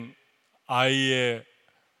아이의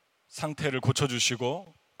상태를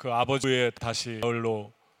고쳐주시고 그 아버지의 다시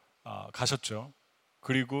마을로 가셨죠.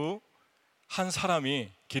 그리고 한 사람이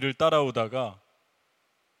길을 따라오다가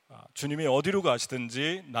주님이 어디로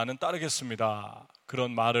가시든지 나는 따르겠습니다,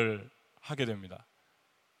 그런 말을 하게 됩니다.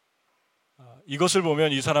 이것을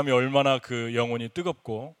보면 이 사람이 얼마나 그 영혼이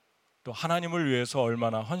뜨겁고 또 하나님을 위해서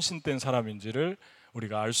얼마나 헌신된 사람인지를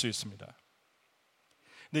우리가 알 수 있습니다.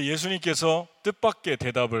 근데 예수님께서 뜻밖의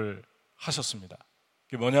대답을 하셨습니다.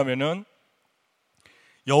 그게 뭐냐면은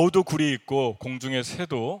여우도 굴이 있고 공중의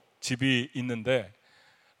새도 집이 있는데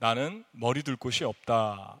나는 머리 둘 곳이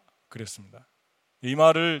없다 그랬습니다. 이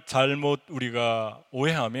말을 잘못 우리가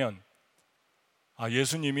오해하면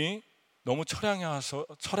예수님이 너무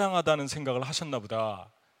처량하다는 생각을 하셨나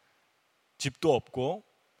보다, 집도 없고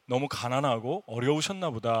너무 가난하고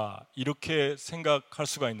어려우셨나 보다, 이렇게 생각할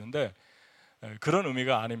수가 있는데 그런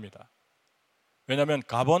의미가 아닙니다. 왜냐하면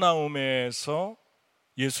가버나움에서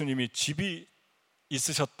예수님이 집이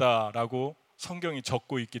있으셨다라고 성경이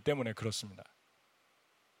적고 있기 때문에 그렇습니다.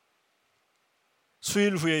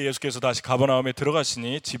 수일 후에 예수께서 다시 가버나움에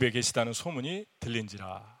들어가시니 집에 계시다는 소문이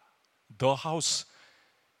들린지라. The house,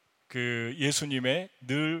 그 예수님의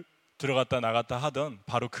늘 들어갔다 나갔다 하던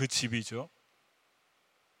바로 그 집이죠.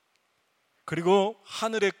 그리고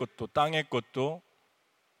하늘의 것도 땅의 것도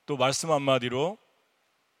또 말씀 한마디로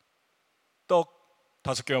떡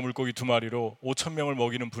 5개와 물고기 2마리로 5,000명을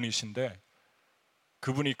먹이는 분이신데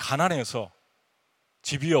그분이 가난해서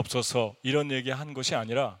집이 없어서 이런 얘기한 것이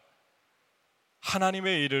아니라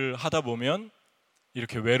하나님의 일을 하다 보면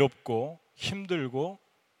이렇게 외롭고 힘들고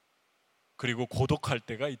그리고 고독할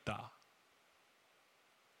때가 있다,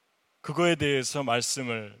 그거에 대해서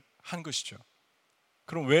말씀을 한 것이죠.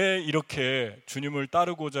 그럼 왜 이렇게 주님을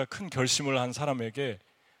따르고자 큰 결심을 한 사람에게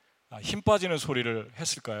힘 빠지는 소리를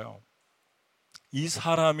했을까요? 이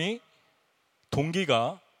사람이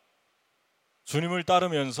동기가 주님을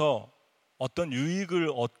따르면서 어떤 유익을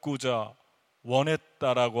얻고자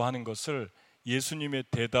원했다라고 하는 것을 예수님의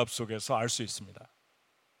대답 속에서 알 수 있습니다.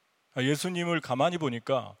 예수님을 가만히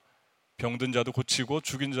보니까 병든 자도 고치고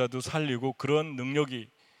죽인 자도 살리고 그런 능력이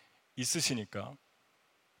있으시니까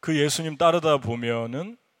그 예수님 따르다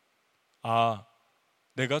보면은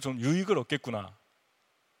내가 좀 유익을 얻겠구나.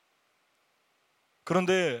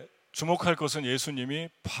 그런데 주목할 것은 예수님이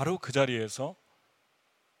바로 그 자리에서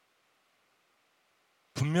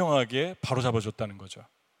분명하게 바로잡아줬다는 거죠.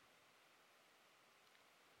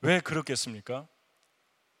 왜 그렇겠습니까?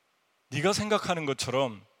 네가 생각하는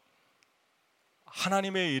것처럼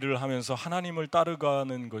하나님의 일을 하면서 하나님을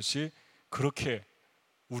따르가는 것이 그렇게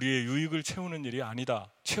우리의 유익을 채우는 일이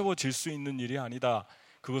아니다, 채워질 수 있는 일이 아니다,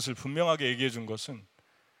 그것을 분명하게 얘기해 준 것은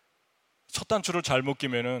첫 단추를 잘못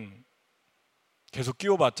끼면은 계속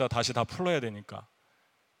끼워봤자 다시 다 풀어야 되니까,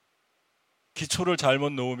 기초를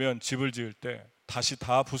잘못 놓으면 집을 지을 때 다시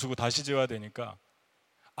다 부수고 다시 지어야 되니까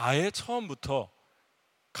아예 처음부터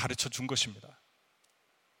가르쳐 준 것입니다.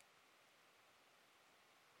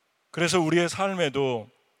 그래서 우리의 삶에도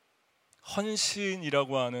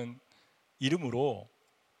헌신이라고 하는 이름으로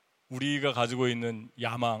우리가 가지고 있는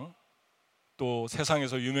야망, 또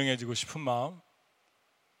세상에서 유명해지고 싶은 마음,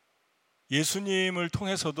 예수님을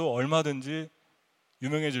통해서도 얼마든지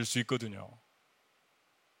유명해질 수 있거든요.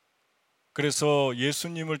 그래서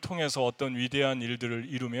예수님을 통해서 어떤 위대한 일들을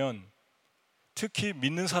이루면 특히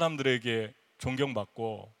믿는 사람들에게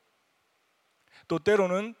존경받고 또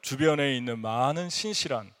때로는 주변에 있는 많은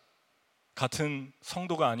신실한 같은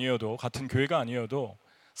성도가 아니어도 같은 교회가 아니어도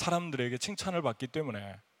사람들에게 칭찬을 받기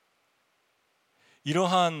때문에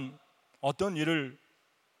이러한 어떤 일을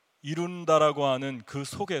이룬다라고 하는 그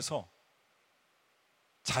속에서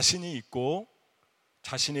자신이 있고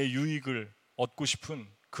자신의 유익을 얻고 싶은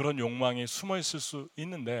그런 욕망이 숨어 있을 수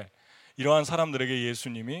있는데 이러한 사람들에게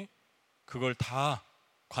예수님이 그걸 다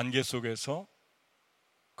관계 속에서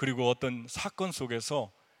그리고 어떤 사건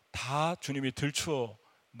속에서 다 주님이 들추어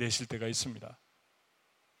내실 때가 있습니다.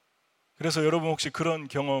 그래서 여러분 혹시 그런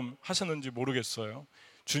경험 하셨는지 모르겠어요.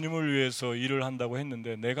 주님을 위해서 일을 한다고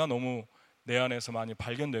했는데 내가 너무 내 안에서 많이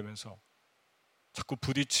발견되면서 자꾸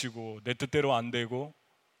부딪히고 내 뜻대로 안 되고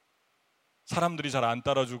사람들이 잘 안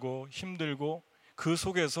따라주고 힘들고 그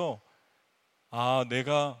속에서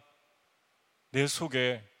내가 내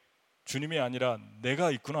속에 주님이 아니라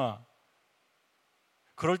내가 있구나.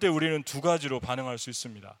 그럴 때 우리는 두 가지로 반응할 수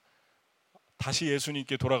있습니다. 다시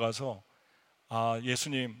예수님께 돌아가서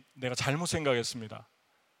예수님, 내가 잘못 생각했습니다.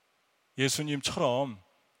 예수님처럼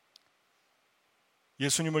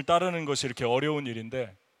예수님을 따르는 것이 이렇게 어려운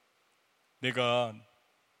일인데 내가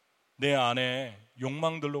내 안에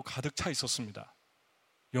욕망들로 가득 차 있었습니다.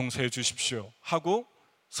 용서해 주십시오 하고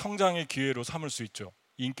성장의 기회로 삼을 수 있죠.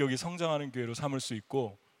 인격이 성장하는 기회로 삼을 수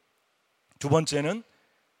있고, 두 번째는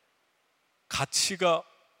가치가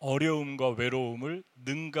어려움과 외로움을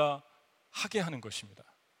능가하게 하는 것입니다.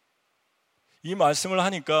 이 말씀을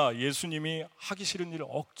하니까 예수님이 하기 싫은 일을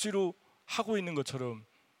억지로 하고 있는 것처럼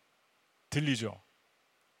들리죠.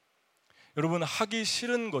 여러분, 하기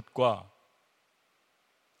싫은 것과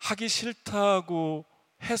하기 싫다고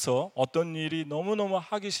해서, 어떤 일이 너무너무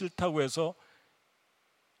하기 싫다고 해서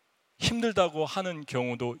힘들다고 하는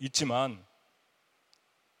경우도 있지만,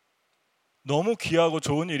 너무 귀하고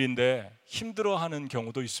좋은 일인데 힘들어하는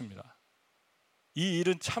경우도 있습니다. 이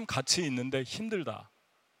일은 참 가치 있는데 힘들다.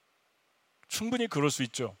 충분히 그럴 수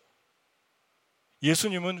있죠.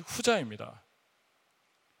 예수님은 후자입니다.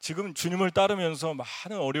 지금 주님을 따르면서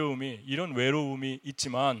많은 어려움이, 이런 외로움이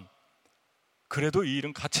있지만 그래도 이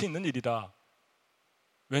일은 가치 있는 일이다.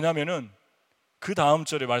 왜냐하면 그 다음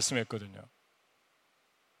절에 말씀했거든요.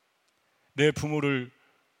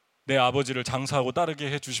 내 아버지를 장사하고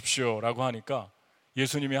따르게 해 주십시오 라고 하니까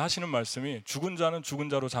예수님이 하시는 말씀이 죽은 자는 죽은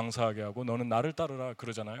자로 장사하게 하고 너는 나를 따르라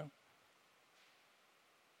그러잖아요.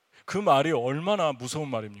 그 말이 얼마나 무서운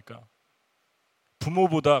말입니까?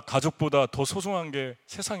 부모보다, 가족보다 더 소중한 게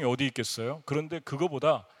세상에 어디 있겠어요? 그런데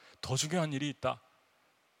그거보다 더 중요한 일이 있다.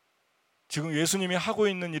 지금 예수님이 하고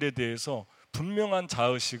있는 일에 대해서 분명한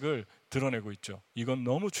자의식을 드러내고 있죠. 이건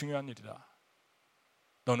너무 중요한 일이다.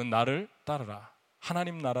 너는 나를 따르라.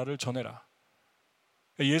 하나님 나라를 전해라.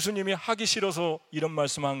 예수님이 하기 싫어서 이런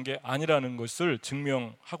말씀한 게 아니라는 것을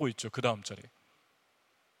증명하고 있죠. 그 다음 절에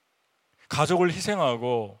가족을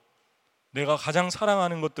희생하고 내가 가장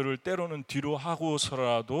사랑하는 것들을 때로는 뒤로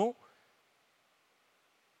하고서라도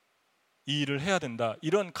이 일을 해야 된다.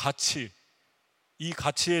 이런 가치, 이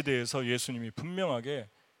가치에 대해서 예수님이 분명하게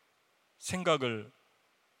생각을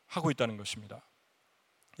하고 있다는 것입니다.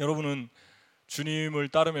 여러분은 주님을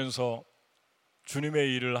따르면서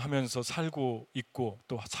주님의 일을 하면서 살고 있고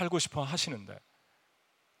또 살고 싶어 하시는데,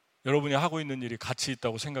 여러분이 하고 있는 일이 가치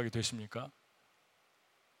있다고 생각이 되십니까?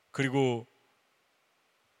 그리고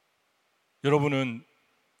여러분은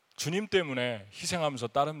주님 때문에 희생하면서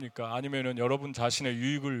따릅니까? 아니면은 여러분 자신의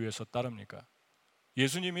유익을 위해서 따릅니까?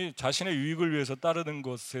 예수님이 자신의 유익을 위해서 따르는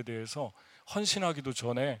것에 대해서 헌신하기도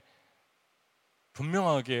전에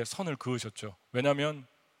분명하게 선을 그으셨죠. 왜냐하면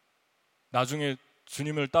나중에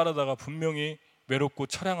주님을 따르다가 분명히 외롭고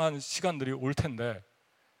처량한 시간들이 올 텐데,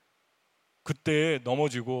 그때에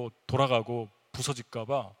넘어지고 돌아가고 부서질까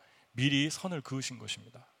봐 미리 선을 그으신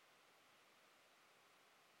것입니다.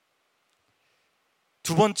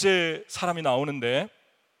 두 번째 사람이 나오는데,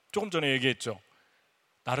 조금 전에 얘기했죠.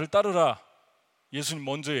 나를 따르라. 예수님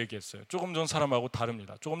먼저 얘기했어요. 조금 전 사람하고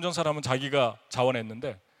다릅니다. 조금 전 사람은 자기가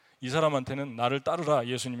자원했는데, 이 사람한테는 나를 따르라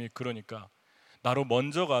예수님이 그러니까 나로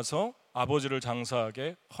먼저 가서 아버지를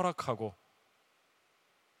장사하게 허락하고,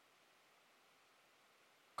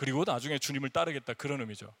 그리고 나중에 주님을 따르겠다, 그런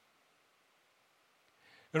의미죠.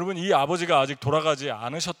 여러분, 이 아버지가 아직 돌아가지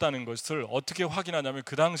않으셨다는 것을 어떻게 확인하냐면,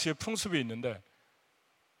 그 당시에 풍습이 있는데,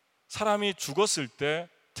 사람이 죽었을 때,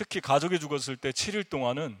 특히 가족이 죽었을 때 7일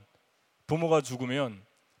동안은 부모가 죽으면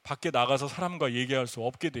밖에 나가서 사람과 얘기할 수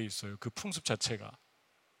없게 돼 있어요. 그 풍습 자체가.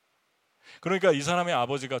 그러니까 이 사람의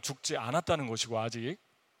아버지가 죽지 않았다는 것이고, 아직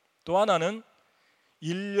또 하나는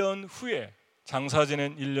 1년 후에, 장사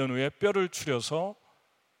지낸 1년 후에 뼈를 추려서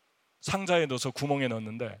상자에 넣어서 구멍에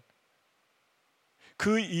넣었는데,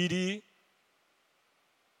 그 일이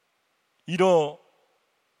일어난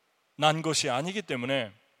것이 아니기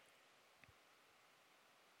때문에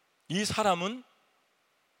이 사람은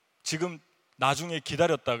지금 나중에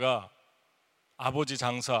기다렸다가 아버지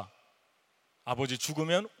장사, 아버지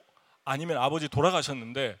죽으면, 아니면 아버지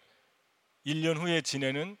돌아가셨는데 1년 후에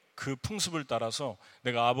지내는 그 풍습을 따라서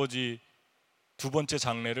내가 아버지 두 번째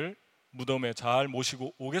장례를 무덤에 잘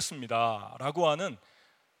모시고 오겠습니다 라고 하는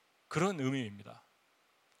그런 의미입니다.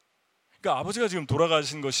 그러니까 아버지가 지금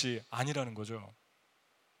돌아가신 것이 아니라는 거죠.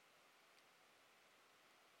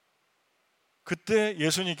 그때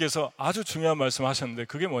예수님께서 아주 중요한 말씀 하셨는데,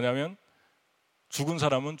 그게 뭐냐면 죽은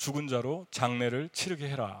사람은 죽은 자로 장례를 치르게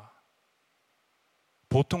해라.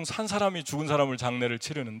 보통 산 사람이 죽은 사람을 장례를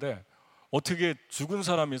치르는데 어떻게 죽은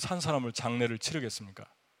사람이 산 사람을 장례를 치르겠습니까?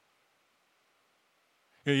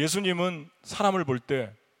 예수님은 사람을 볼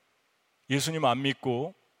때 예수님 안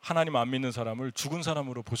믿고 하나님 안 믿는 사람을 죽은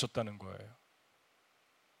사람으로 보셨다는 거예요.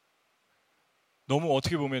 너무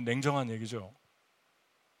어떻게 보면 냉정한 얘기죠.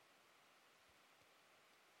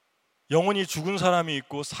 영혼이 죽은 사람이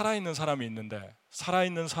있고 살아있는 사람이 있는데,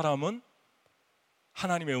 살아있는 사람은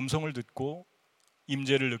하나님의 음성을 듣고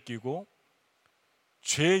임재를 느끼고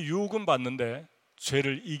죄 유혹은 받는데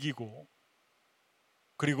죄를 이기고,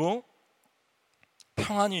 그리고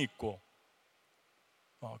평안이 있고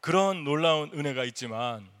그런 놀라운 은혜가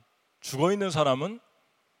있지만 죽어 있는 사람은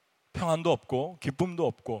평안도 없고 기쁨도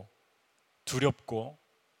없고 두렵고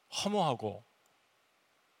허무하고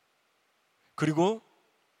그리고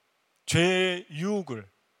죄의 유혹을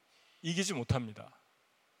이기지 못합니다.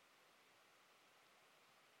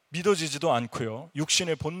 믿어지지도 않고요.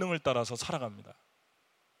 육신의 본능을 따라서 살아갑니다.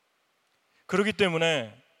 그렇기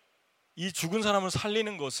때문에 이 죽은 사람을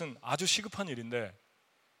살리는 것은 아주 시급한 일인데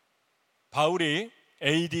바울이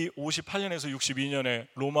AD 58년에서 62년에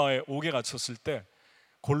로마에 옥에 갇혔을 때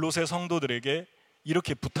골로새 성도들에게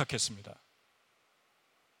이렇게 부탁했습니다.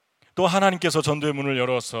 또 하나님께서 전도의 문을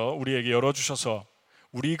열어서 우리에게 열어주셔서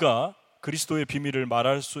우리가 그리스도의 비밀을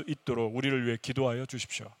말할 수 있도록 우리를 위해 기도하여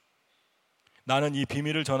주십시오. 나는 이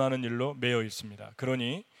비밀을 전하는 일로 매여 있습니다.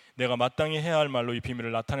 그러니 내가 마땅히 해야 할 말로 이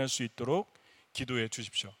비밀을 나타낼 수 있도록 기도해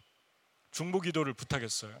주십시오. 중보기도를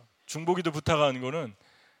부탁했어요. 중보기도 부탁하는 거는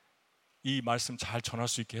이 말씀 잘 전할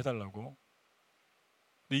수 있게 해달라고.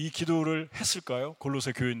 근데 이 기도를 했을까요?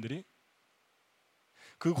 골로새 교인들이?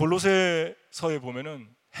 그 골로새서에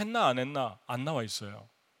보면은 했나 안 했나 안 나와 있어요.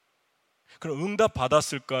 그럼 응답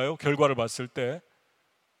받았을까요? 결과를 봤을 때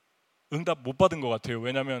응답 못 받은 것 같아요.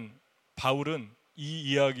 왜냐하면 바울은 이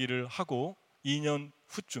이야기를 하고 2년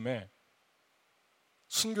후쯤에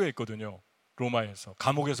순교했거든요. 로마에서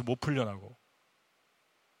감옥에서 못 풀려나고.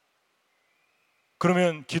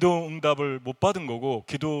 그러면 기도 응답을 못 받은 거고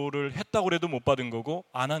기도를 했다고 해도 못 받은 거고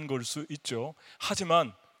안 한 걸 수 있죠.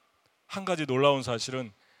 하지만 한 가지 놀라운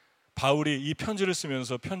사실은 바울이 이 편지를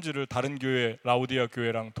쓰면서 편지를 다른 교회 라우디아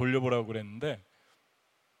교회랑 돌려보라고 그랬는데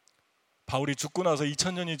바울이 죽고 나서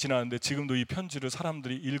 2000년이 지났는데 지금도 이 편지를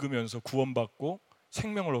사람들이 읽으면서 구원받고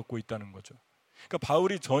생명을 얻고 있다는 거죠. 그러니까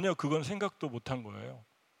바울이 전혀 그건 생각도 못한 거예요.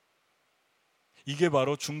 이게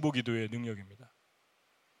바로 중보기도의 능력입니다.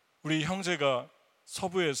 우리 형제가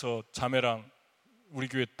서부에서 자매랑 우리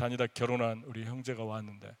교회 다니다 결혼한 우리 형제가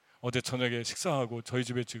왔는데 어제 저녁에 식사하고 저희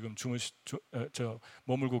집에 지금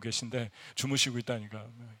머물고 계신데 주무시고 있다니까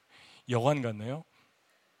여관 같네요.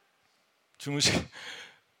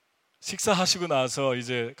 식사하시고 나서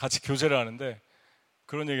이제 같이 교제를 하는데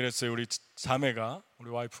그런 얘기를 했어요. 우리 자매가, 우리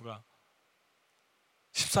와이프가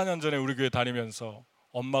 14년 전에 우리 교회 다니면서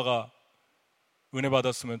엄마가 은혜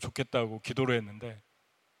받았으면 좋겠다고 기도를 했는데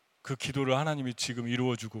그 기도를 하나님이 지금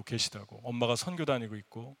이루어주고 계시다고. 엄마가 선교 다니고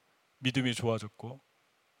있고 믿음이 좋아졌고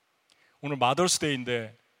오늘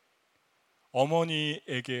마더스데이인데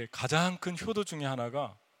어머니에게 가장 큰 효도 중에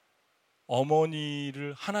하나가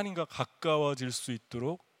어머니를 하나님과 가까워질 수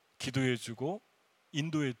있도록 기도해주고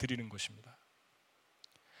인도해 드리는 것입니다.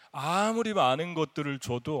 아무리 많은 것들을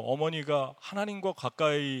줘도 어머니가 하나님과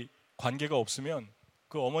가까이 관계가 없으면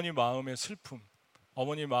그 어머니 마음의 슬픔,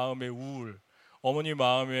 어머니 마음의 우울, 어머니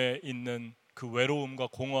마음에 있는 그 외로움과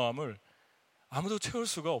공허함을 아무도 채울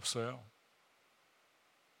수가 없어요.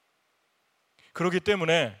 그렇기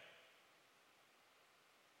때문에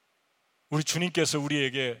우리 주님께서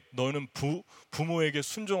우리에게 너는 부모에게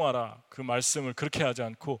순종하라 그 말씀을 그렇게 하지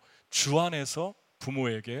않고 주 안에서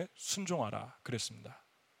부모에게 순종하라 그랬습니다.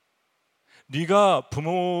 네가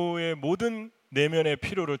부모의 모든 내면의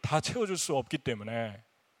필요를 다 채워줄 수 없기 때문에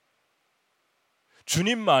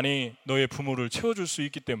주님만이 너의 부모를 채워줄 수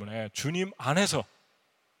있기 때문에 주님 안에서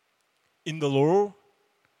In the Lord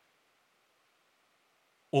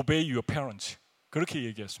obey your parents 그렇게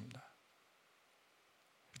얘기했습니다.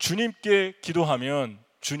 주님께 기도하면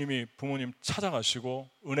주님이 부모님 찾아가시고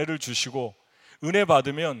은혜를 주시고 은혜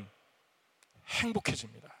받으면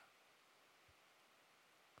행복해집니다.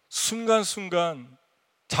 순간순간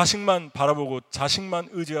자식만 바라보고 자식만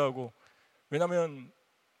의지하고 왜냐하면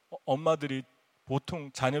엄마들이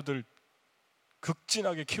보통 자녀들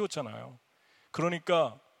극진하게 키웠잖아요.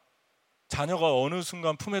 그러니까 자녀가 어느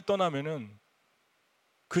순간 품에 떠나면은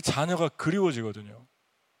그 자녀가 그리워지거든요.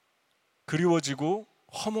 그리워지고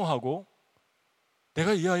허무하고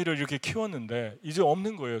내가 이 아이를 이렇게 키웠는데 이제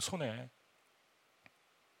없는 거예요, 손에.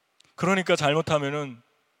 그러니까 잘못하면은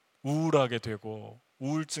우울하게 되고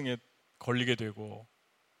우울증에 걸리게 되고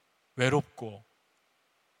외롭고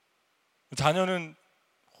자녀는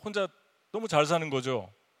혼자 너무 잘 사는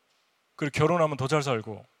거죠. 그리고 결혼하면 더 잘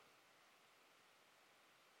살고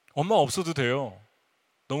엄마 없어도 돼요.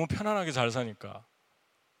 너무 편안하게 잘 사니까.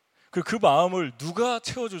 그 마음을 누가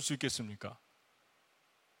채워줄 수 있겠습니까?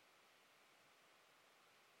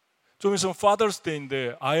 좀 있으면 Father's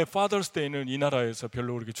Day인데 아예 Father's Day는 이 나라에서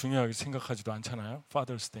별로 그렇게 중요하게 생각하지도 않잖아요.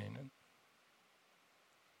 Father's Day는.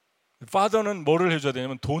 Father는 뭐를 해줘야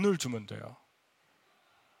되냐면 돈을 주면 돼요.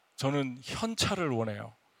 저는 현찰을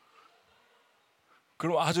원해요.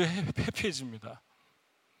 그럼 아주 해피해집니다.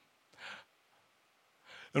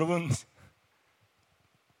 여러분,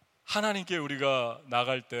 하나님께 우리가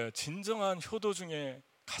나갈 때 진정한 효도 중에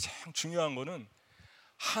가장 중요한 거는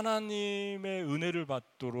하나님의 은혜를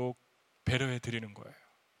받도록 배려해 드리는 거예요.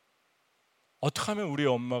 어떻게 하면 우리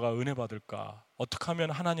엄마가 은혜 받을까? 어떻게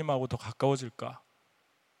하면 하나님하고 더 가까워질까?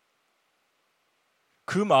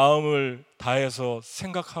 그 마음을 다해서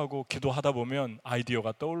생각하고 기도하다 보면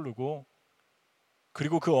아이디어가 떠오르고,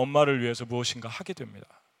 그리고 그 엄마를 위해서 무엇인가 하게 됩니다.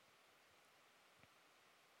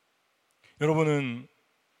 여러분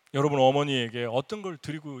어머니에게 어떤 걸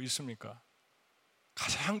드리고 있습니까?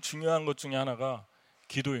 가장 중요한 것 중에 하나가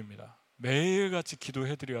기도입니다. 매일같이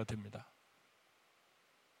기도해 드려야 됩니다.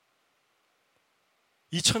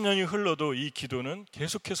 2000년이 흘러도 이 기도는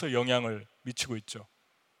계속해서 영향을 미치고 있죠.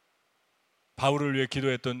 바울을 위해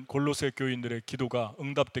기도했던 골로새 교인들의 기도가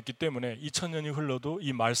응답됐기 때문에 2000년이 흘러도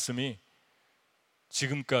이 말씀이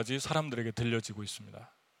지금까지 사람들에게 들려지고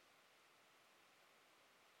있습니다.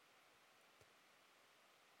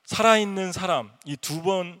 살아있는 사람, 이 두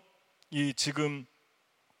번, 이 지금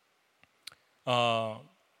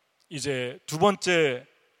이제 두 번째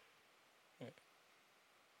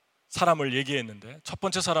사람을 얘기했는데, 첫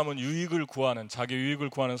번째 사람은 유익을 구하는, 자기 유익을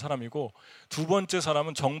구하는 사람이고, 두 번째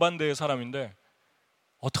사람은 정반대의 사람인데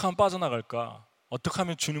어떻게 하면 빠져나갈까? 어떻게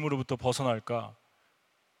하면 주님으로부터 벗어날까?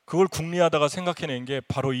 그걸 궁리하다가 생각해낸 게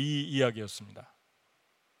바로 이 이야기였습니다.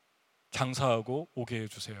 장사하고 오게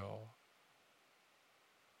해주세요.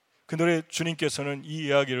 그날의 주님께서는 이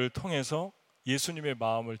이야기를 통해서 예수님의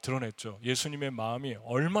마음을 드러냈죠. 예수님의 마음이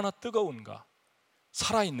얼마나 뜨거운가,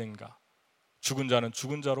 살아있는가. 죽은 자는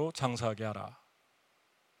죽은 자로 장사하게 하라.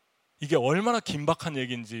 이게 얼마나 긴박한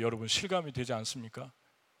얘기인지 여러분 실감이 되지 않습니까?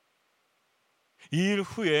 이 일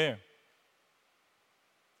후에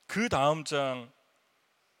그 다음 장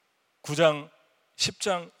 9장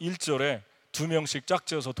 10장 1절에 2명씩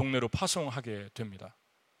짝지어서 동네로 파송하게 됩니다.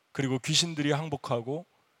 그리고 귀신들이 항복하고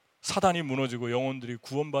사단이 무너지고 영혼들이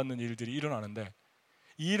구원받는 일들이 일어나는데,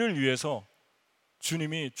 이 일을 위해서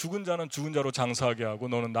주님이 죽은 자는 죽은 자로 장사하게 하고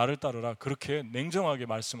너는 나를 따르라, 그렇게 냉정하게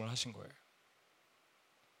말씀을 하신 거예요.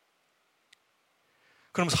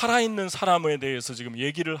 그럼 살아있는 사람에 대해서 지금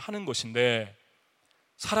얘기를 하는 것인데,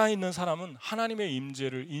 살아있는 사람은 하나님의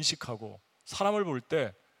임재를 인식하고 사람을 볼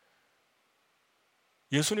때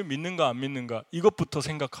예수님 믿는가 안 믿는가 이것부터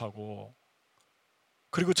생각하고,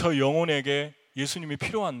 그리고 저 영혼에게 예수님이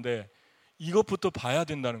필요한데 이것부터 봐야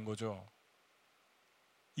된다는 거죠.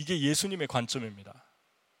 이게 예수님의 관점입니다.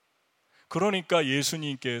 그러니까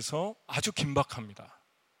예수님께서 아주 긴박합니다.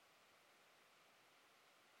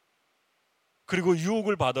 그리고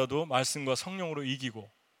유혹을 받아도 말씀과 성령으로 이기고,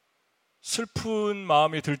 슬픈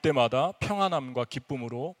마음이 들 때마다 평안함과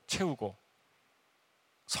기쁨으로 채우고,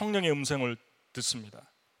 성령의 음성을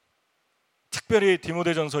듣습니다. 특별히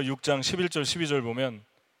디모데전서 6장 11절 12절 보면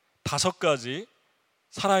 5가지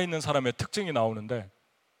살아있는 사람의 특징이 나오는데,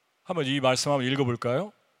 한번 이 말씀 한번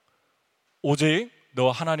읽어볼까요? 오직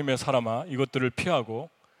너 하나님의 사람아, 이것들을 피하고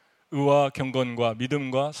의와 경건과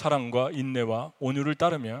믿음과 사랑과 인내와 온유를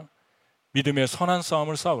따르며 믿음의 선한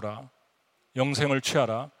싸움을 싸우라. 영생을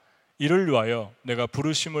취하라. 이를 위하여 내가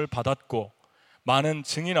부르심을 받았고 많은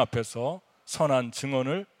증인 앞에서 선한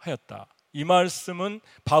증언을 하였다. 이 말씀은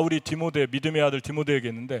바울이 디모데, 믿음의 아들 디모데에게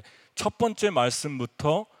했는데 첫 번째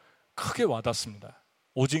말씀부터 크게 와닿습니다.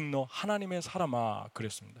 오직 너 하나님의 사람아,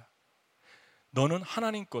 그랬습니다. 너는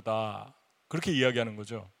하나님 거다, 그렇게 이야기하는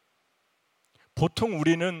거죠. 보통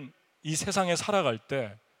우리는 이 세상에 살아갈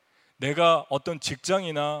때 내가 어떤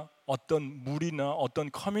직장이나 어떤 무리나 어떤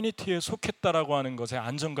커뮤니티에 속했다라고 하는 것에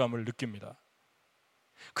안정감을 느낍니다.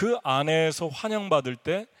 그 안에서 환영받을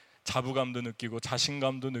때 자부감도 느끼고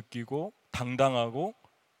자신감도 느끼고 당당하고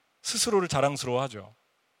스스로를 자랑스러워하죠.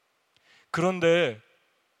 그런데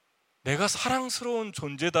내가 사랑스러운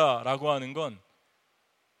존재다라고 하는 건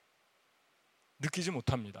느끼지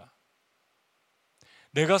못합니다.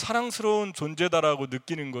 내가 사랑스러운 존재다라고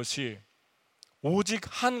느끼는 것이 오직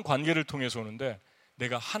한 관계를 통해서 오는데,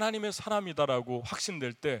 내가 하나님의 사람이다라고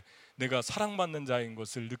확신될 때 내가 사랑받는 자인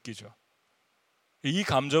것을 느끼죠. 이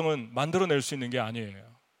감정은 만들어낼 수 있는 게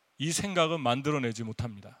아니에요. 이 생각은 만들어내지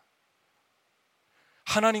못합니다.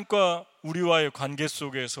 하나님과 우리와의 관계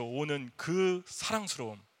속에서 오는 그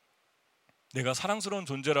사랑스러움, 내가 사랑스러운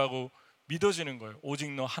존재라고 믿어지는 거예요.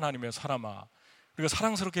 오직 너 하나님의 사람아. 그러니까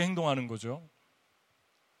사랑스럽게 행동하는 거죠.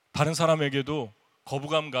 다른 사람에게도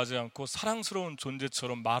거부감 가지 않고 사랑스러운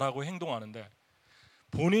존재처럼 말하고 행동하는데,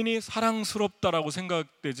 본인이 사랑스럽다라고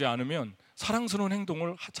생각되지 않으면 사랑스러운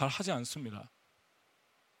행동을 잘 하지 않습니다.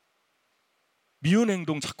 미운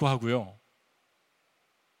행동 자꾸 하고요.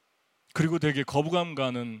 그리고 되게 거부감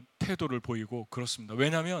가는 태도를 보이고 그렇습니다.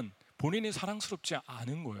 왜냐하면 본인이 사랑스럽지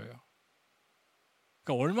않은 거예요.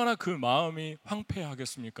 그러니까 얼마나 그 마음이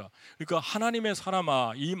황폐하겠습니까? 그러니까 하나님의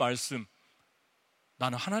사람아, 이 말씀,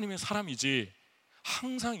 나는 하나님의 사람이지,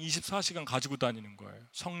 항상 24시간 가지고 다니는 거예요.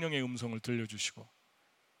 성령의 음성을 들려주시고.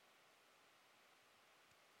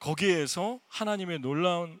 거기에서 하나님의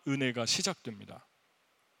놀라운 은혜가 시작됩니다.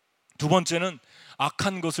 두 번째는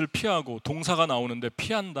악한 것을 피하고, 동사가 나오는데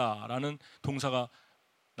피한다라는 동사가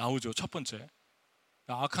나오죠. 첫 번째,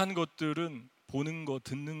 악한 것들은 보는 거,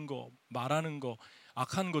 듣는 거, 말하는 거,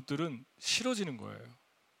 악한 것들은 싫어지는 거예요.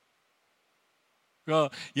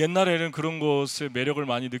 그러니까 옛날에는 그런 것에 매력을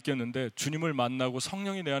많이 느꼈는데 주님을 만나고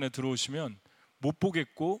성령이 내 안에 들어오시면 못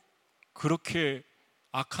보겠고, 그렇게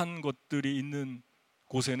악한 것들이 있는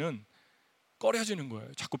곳에는 꺼려지는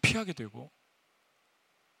거예요. 자꾸 피하게 되고.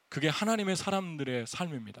 그게 하나님의 사람들의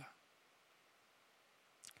삶입니다.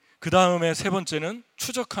 그 다음에 세 번째는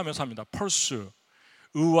추적하며 삽니다. pursue.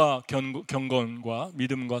 의와 경건과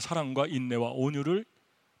믿음과 사랑과 인내와 온유를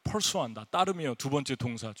pursue한다. 따르며 두 번째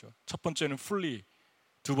동사죠. 첫 번째는 flee,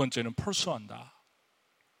 두 번째는 pursue한다.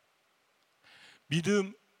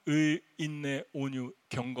 믿음, 의, 인내, 온유,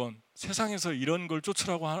 경건, 세상에서 이런 걸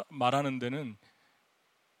쫓으라고 말하는 데는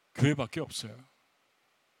교회밖에 없어요.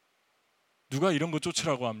 누가 이런 거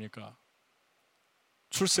쫓으라고 합니까?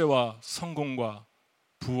 출세와 성공과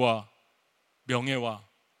부와 명예와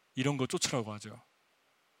이런 거 쫓으라고 하죠.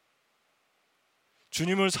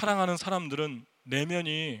 주님을 사랑하는 사람들은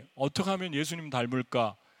내면이 어떻게 하면 예수님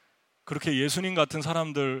닮을까, 그렇게 예수님 같은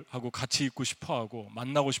사람들하고 같이 있고 싶어하고,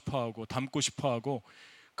 만나고 싶어하고, 닮고 싶어하고,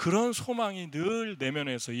 그런 소망이 늘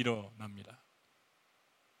내면에서 일어납니다.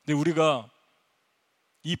 근데 우리가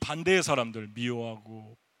이 반대의 사람들,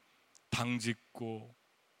 미워하고 당짓고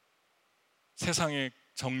세상의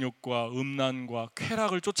정욕과 음란과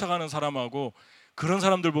쾌락을 쫓아가는 사람하고, 그런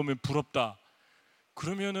사람들 보면 부럽다,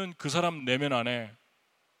 그러면은 그 사람 내면 안에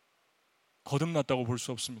거듭났다고 볼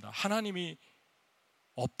수 없습니다. 하나님이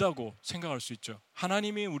없다고 생각할 수 있죠.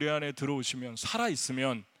 하나님이 우리 안에 들어오시면,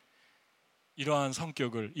 살아있으면 이러한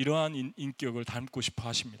성격을, 이러한 인격을 닮고 싶어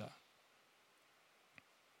하십니다.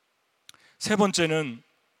 세 번째는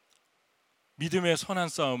믿음의 선한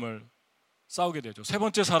싸움을 싸우게 되죠. 세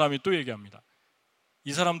번째 사람이 또 얘기합니다.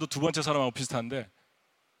 이 사람도 두 번째 사람하고 비슷한데,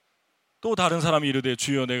 또 다른 사람이 이르되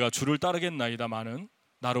주여 내가 주를 따르겠나이다마는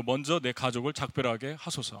나로 먼저 내 가족을 작별하게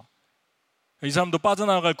하소서. 이 사람도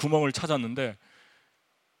빠져나갈 구멍을 찾았는데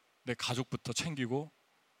내 가족부터 챙기고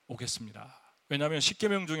오겠습니다. 왜냐하면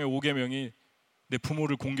 10계명 중에 5계명이 내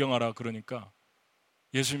부모를 공경하라 그러니까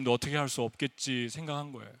예수님도 어떻게 할 수 없겠지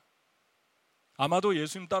생각한 거예요. 아마도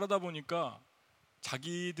예수님 따르다 보니까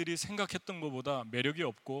자기들이 생각했던 것보다 매력이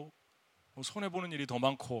없고, 손해보는 일이 더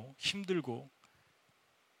많고 힘들고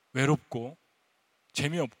외롭고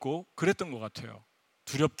재미없고 그랬던 것 같아요.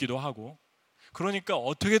 두렵기도 하고. 그러니까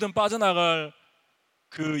어떻게든 빠져나갈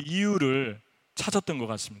그 이유를 찾았던 것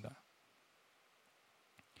같습니다.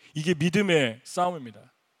 이게 믿음의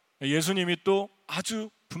싸움입니다. 예수님이 또 아주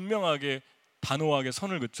분명하게 단호하게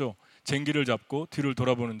선을 긋죠. 쟁기를 잡고 뒤를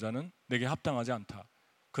돌아보는 자는 내게 합당하지 않다.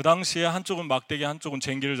 그 당시에 한쪽은 막대기, 한쪽은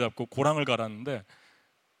쟁기를 잡고 고랑을 갈았는데,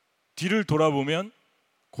 뒤를 돌아보면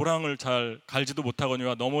고랑을 잘 갈지도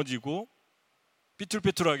못하거니와 넘어지고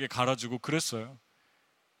삐뚤삐뚤하게 갈아주고 그랬어요.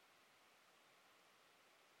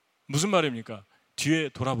 무슨 말입니까? 뒤에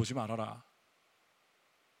돌아보지 말아라.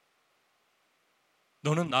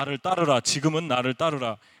 너는 나를 따르라. 지금은 나를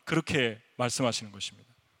따르라. 그렇게 말씀하시는 것입니다.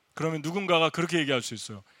 그러면 누군가가 그렇게 얘기할 수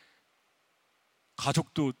있어요.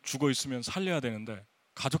 가족도 죽어 있으면 살려야 되는데,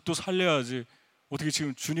 가족도 살려야지 어떻게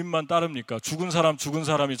지금 주님만 따릅니까? 죽은 사람들이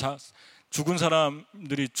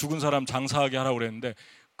죽은 사람 장사하게 하라고 그랬는데,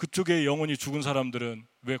 그쪽에 영혼이 죽은 사람들은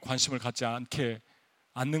왜 관심을 갖지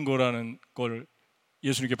않는 거라는 걸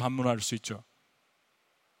예수님께 반문할 수 있죠.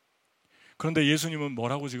 그런데 예수님은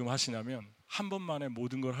뭐라고 지금 하시냐면, 한 번만에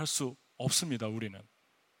모든 걸 할 수 없습니다. 우리는.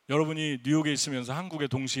 여러분이 뉴욕에 있으면서 한국에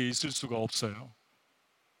동시에 있을 수가 없어요.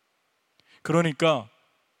 그러니까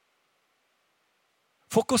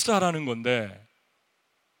포커스 하라는 건데,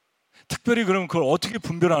 특별히 그럼 그걸 어떻게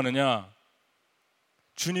분별하느냐?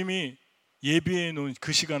 주님이 예비해 놓은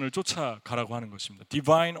그 시간을 쫓아가라고 하는 것입니다.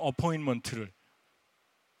 디바인 어포인먼트를,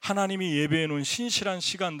 하나님이 예비해 놓은 신실한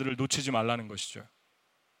시간들을 놓치지 말라는 것이죠.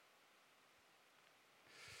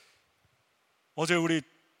 어제 우리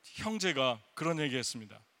형제가 그런 얘기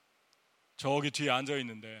했습니다. 저기 뒤에 앉아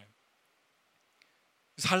있는데,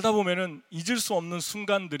 살다 보면은 잊을 수 없는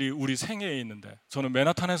순간들이 우리 생애에 있는데, 저는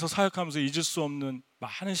맨하탄에서 사역하면서 잊을 수 없는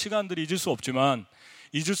많은 시간들이 잊을 수 없지만,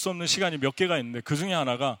 잊을 수 없는 시간이 몇 개가 있는데, 그 중에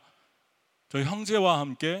하나가 저희 형제와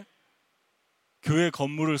함께 교회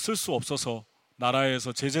건물을 쓸 수 없어서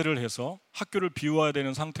나라에서 제재를 해서 학교를 비워야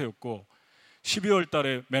되는 상태였고 12월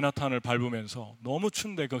달에 맨하탄을 밟으면서 너무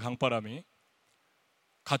춘데 그 강바람이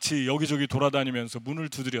같이 여기저기 돌아다니면서 문을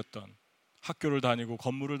두드렸던, 학교를 다니고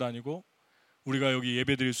건물을 다니고 우리가 여기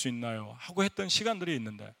예배 드릴 수 있나요? 하고 했던 시간들이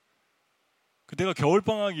있는데 그때가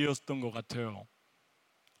겨울방학이었던 것 같아요.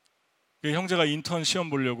 형제가 인턴 시험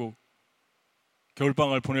보려고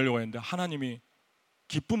겨울방학을 보내려고 했는데 하나님이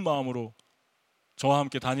기쁜 마음으로 저와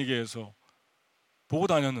함께 다니게 해서 보고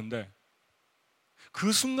다녔는데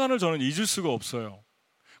그 순간을 저는 잊을 수가 없어요.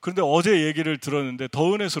 그런데 어제 얘기를 들었는데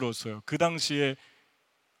더 은혜스러웠어요. 그 당시에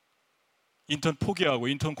인턴 포기하고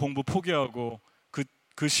인턴 공부 포기하고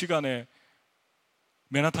그 시간에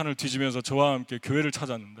맨하탄을 뒤지면서 저와 함께 교회를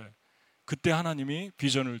찾았는데 그때 하나님이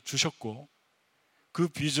비전을 주셨고 그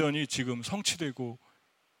비전이 지금 성취되고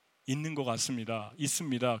있는 것 같습니다.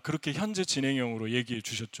 있습니다. 그렇게 현재 진행형으로 얘기해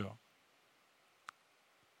주셨죠.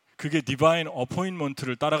 그게 디바인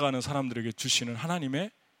어포인먼트를 따라가는 사람들에게 주시는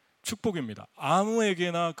하나님의 축복입니다.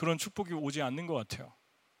 아무에게나 그런 축복이 오지 않는 것 같아요.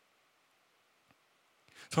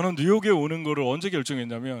 저는 뉴욕에 오는 거를 언제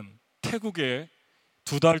결정했냐면 태국에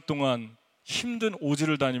 2달 동안 힘든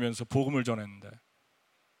오지를 다니면서 복음을 전했는데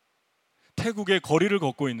태국의 거리를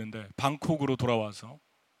걷고 있는데 방콕으로 돌아와서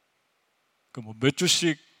몇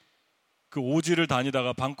주씩 그 오지를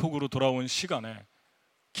다니다가 방콕으로 돌아온 시간에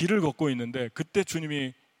길을 걷고 있는데 그때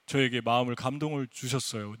주님이 저에게 마음을 감동을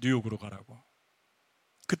주셨어요. 뉴욕으로 가라고.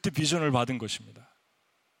 그때 비전을 받은 것입니다.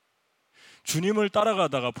 주님을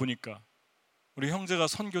따라가다가 보니까 우리 형제가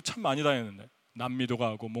선교 참 많이 다녔는데 남미도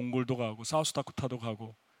가고 몽골도 가고 사우스다코타도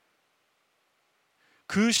가고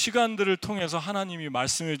그 시간들을 통해서 하나님이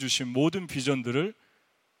말씀해 주신 모든 비전들을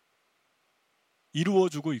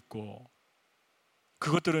이루어주고 있고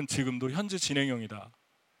그것들은 지금도 현재 진행형이다.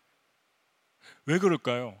 왜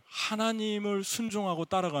그럴까요? 하나님을 순종하고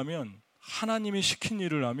따라가면 하나님이 시킨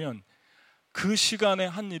일을 하면 그 시간에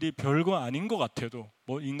한 일이 별거 아닌 것 같아도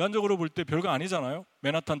인간적으로 볼 때 별거 아니잖아요.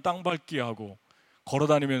 맨하탄 땅 밟기 하고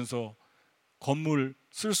걸어다니면서 건물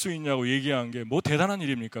쓸 수 있냐고 얘기한 게 대단한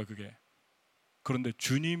일입니까 그게. 그런데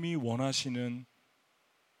주님이 원하시는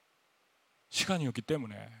시간이었기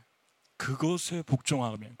때문에 그것에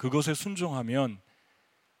복종하면, 그것에 순종하면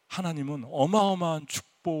하나님은 어마어마한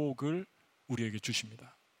축복을 우리에게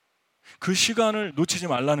주십니다. 그 시간을 놓치지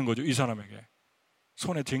말라는 거죠. 이 사람에게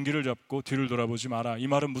손에 쟁기를 잡고 뒤를 돌아보지 마라. 이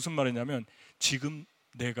말은 무슨 말이냐면 지금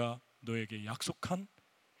내가 너에게 약속한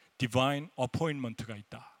디바인 어포인먼트가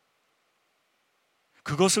있다.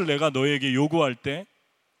 그것을 내가 너에게 요구할 때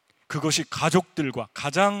그것이 가족들과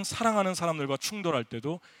가장 사랑하는 사람들과 충돌할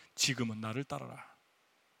때도 지금은 나를 따라라.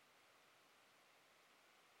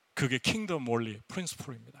 그게 킹덤 원리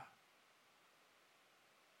프린시플입니다.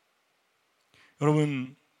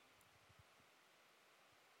 여러분,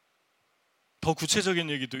 더 구체적인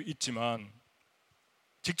얘기도 있지만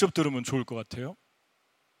직접 들으면 좋을 것 같아요.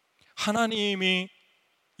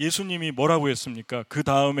 예수님이 뭐라고 했습니까? 그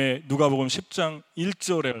다음에 누가복음 10장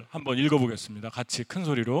 1절을 한번 읽어보겠습니다. 같이 큰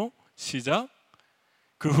소리로 시작.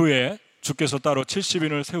 그 후에 주께서 따로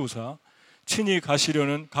 70인을 세우사 친히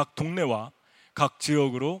가시려는 각 동네와 각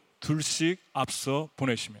지역으로 둘씩 앞서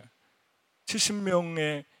보내시며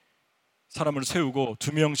 70명의 사람을 세우고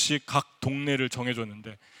 2명씩 각 동네를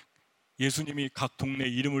정해줬는데 예수님이 각 동네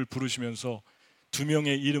이름을 부르시면서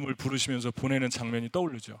 2명의 이름을 부르시면서 보내는 장면이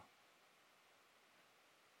떠오르죠.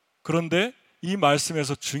 그런데 이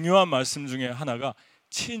말씀에서 중요한 말씀 중에 하나가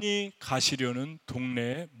친히 가시려는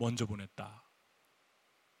동네에 먼저 보냈다.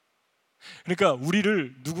 그러니까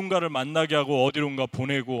우리를 누군가를 만나게 하고 어디론가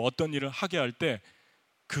보내고 어떤 일을 하게 할 때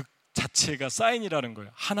그 자체가 사인이라는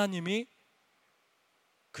거예요. 하나님이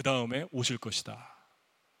그 다음에 오실 것이다.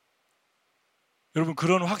 여러분,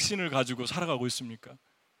 그런 확신을 가지고 살아가고 있습니까?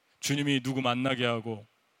 주님이 누구 만나게 하고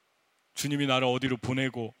주님이 나를 어디로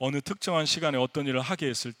보내고 어느 특정한 시간에 어떤 일을 하게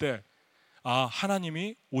했을 때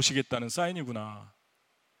하나님이 오시겠다는 사인이구나.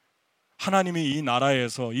 하나님이 이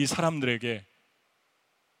나라에서 이 사람들에게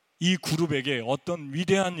이 그룹에게 어떤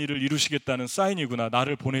위대한 일을 이루시겠다는 사인이구나.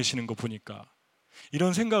 나를 보내시는 거 보니까.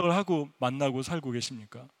 이런 생각을 하고 만나고 살고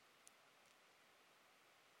계십니까?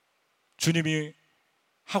 주님이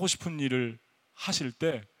하고 싶은 일을 하실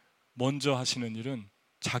때 먼저 하시는 일은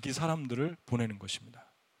자기 사람들을 보내는 것입니다.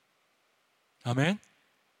 아멘?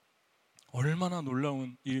 얼마나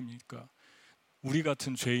놀라운 일입니까? 우리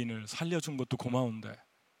같은 죄인을 살려준 것도 고마운데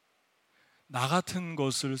나 같은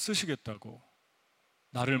것을 쓰시겠다고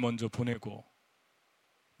나를 먼저 보내고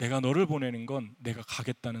내가 너를 보내는 건 내가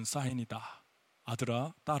가겠다는 사인이다.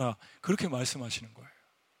 아들아, 딸아, 그렇게 말씀하시는 거예요.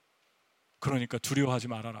 그러니까 두려워하지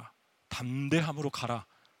말아라. 담대함으로 가라.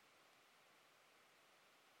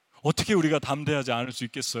 어떻게 우리가 담대하지 않을 수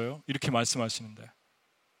있겠어요? 이렇게 말씀하시는데,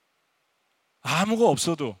 아무가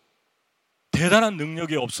없어도, 대단한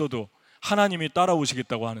능력이 없어도 하나님이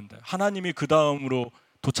따라오시겠다고 하는데, 하나님이 그 다음으로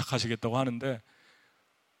도착하시겠다고 하는데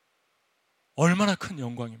얼마나 큰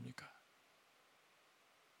영광입니까?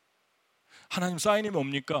 하나님 사인이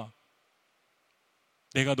뭡니까?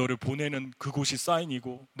 내가 너를 보내는 그곳이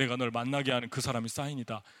사인이고 내가 널 만나게 하는 그 사람이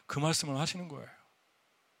사인이다. 그 말씀을 하시는 거예요.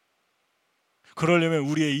 그러려면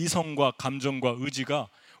우리의 이성과 감정과 의지가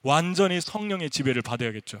완전히 성령의 지배를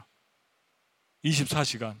받아야겠죠.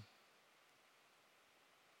 24시간.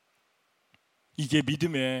 이게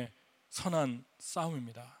믿음의 선한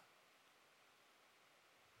싸움입니다.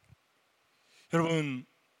 여러분,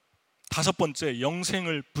 다섯 번째,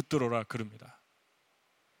 영생을 붙들어라 그럽니다.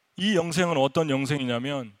 이 영생은 어떤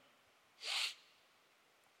영생이냐면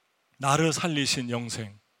나를 살리신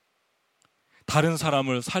영생, 다른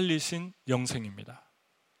사람을 살리신 영생입니다.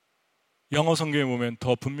 영어 성경에 보면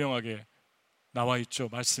더 분명하게 나와 있죠.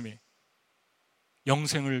 말씀이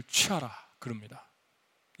영생을 취하라 그럽니다.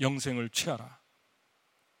 영생을 취하라.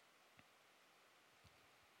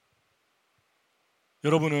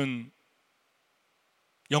 여러분은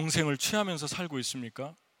영생을 취하면서 살고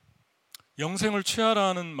있습니까? 영생을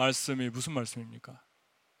취하라는 말씀이 무슨 말씀입니까?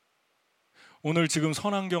 오늘 지금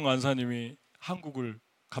선한경 안사님이 한국을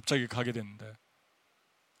갑자기 가게 됐는데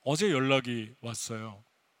어제 연락이 왔어요.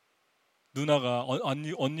 누나가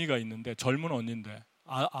언니가 있는데, 젊은 언니인데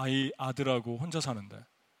아들하고 혼자 사는데,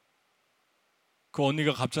 그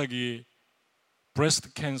언니가 갑자기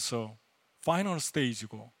브레스트 캔서 파이널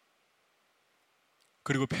스테이지고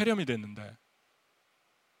그리고 폐렴이 됐는데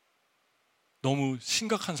너무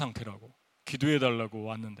심각한 상태라고 기도해달라고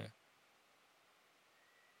왔는데,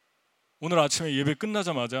 오늘 아침에 예배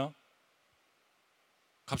끝나자마자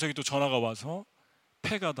갑자기 또 전화가 와서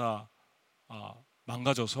폐가 다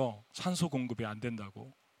망가져서 산소 공급이 안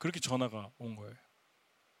된다고 그렇게 전화가 온 거예요.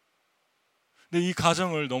 근데 이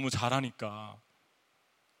가정을 너무 잘하니까,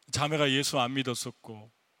 자매가 예수 안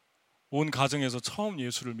믿었었고 온 가정에서 처음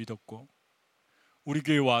예수를 믿었고, 우리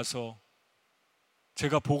교회 와서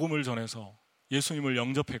제가 복음을 전해서 예수님을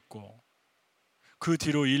영접했고, 그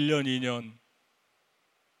뒤로 1년, 2년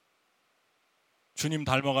주님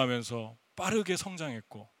닮아가면서 빠르게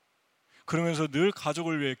성장했고, 그러면서 늘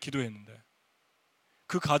가족을 위해 기도했는데,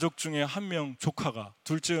 그 가족 중에 한 명 조카가,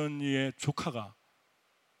 둘째 언니의 조카가,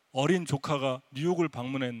 어린 조카가 뉴욕을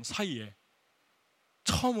방문한 사이에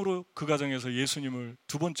처음으로 그 가정에서 예수님을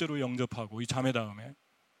두 번째로 영접하고, 이 자매 다음에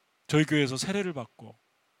저희 교회에서 세례를 받고,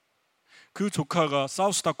 그 조카가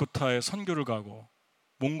사우스다코타에 선교를 가고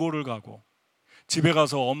몽골을 가고 집에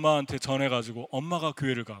가서 엄마한테 전해가지고 엄마가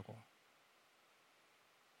교회를 가고,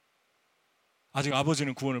 아직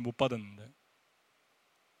아버지는 구원을 못 받았는데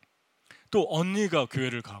또 언니가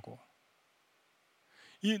교회를 가고,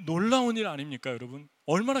 이 놀라운 일 아닙니까 여러분?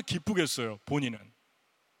 얼마나 기쁘겠어요. 본인은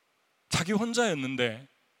자기 혼자였는데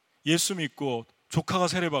예수 믿고 조카가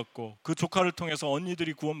세례받고 그 조카를 통해서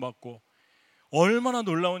언니들이 구원받고, 얼마나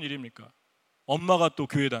놀라운 일입니까? 엄마가 또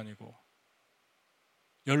교회 다니고,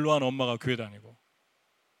 연로한 엄마가 교회 다니고.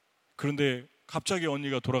 그런데 갑자기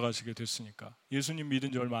언니가 돌아가시게 됐으니까, 예수님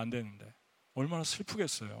믿은 지 얼마 안 됐는데 얼마나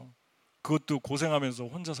슬프겠어요. 그것도 고생하면서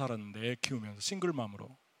혼자 살았는데, 애 키우면서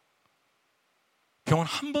싱글맘으로 병원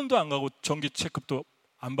한 번도 안 가고 정기 체크업도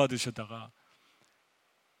안 받으시다가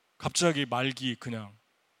갑자기 말기, 그냥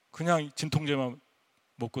진통제만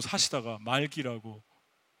먹고 사시다가 말기라고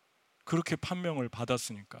그렇게 판명을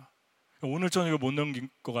받았으니까 오늘 저녁에 못 넘길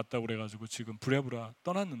것 같다고 그래가지고 지금 부랴부랴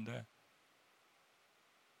떠났는데,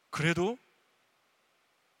 그래도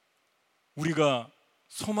우리가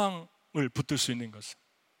소망을 붙들 수 있는 것은,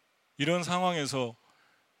 이런 상황에서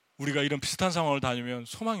우리가 이런 비슷한 상황을 다니면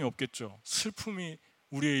소망이 없겠죠. 슬픔이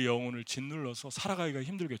우리의 영혼을 짓눌러서 살아가기가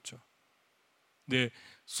힘들겠죠. 근데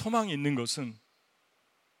소망이 있는 것은,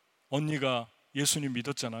 언니가 예수님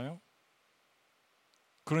믿었잖아요.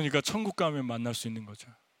 그러니까 천국 가면 만날 수 있는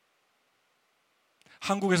거죠.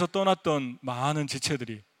 한국에서 떠났던 많은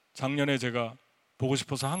지체들이, 작년에 제가 보고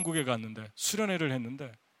싶어서 한국에 갔는데 수련회를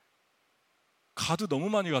했는데 가도 너무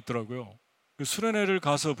많이 갔더라고요. 그 수련회를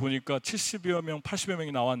가서 보니까 70여 명, 80여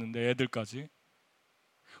명이 나왔는데, 애들까지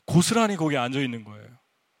고스란히 거기 앉아 있는 거예요.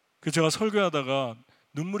 그래서 제가 설교하다가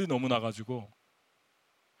눈물이 너무 나가지고,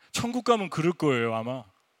 천국 가면 그럴 거예요 아마.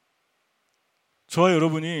 저와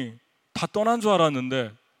여러분이 다 떠난 줄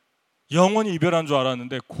알았는데, 영원히 이별한 줄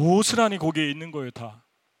알았는데 고스란히 거기에 있는 거예요 다.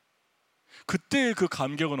 그때의 그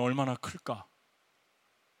감격은 얼마나 클까?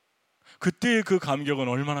 그때의 그 감격은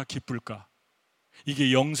얼마나 기쁠까?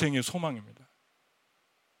 이게 영생의 소망입니다.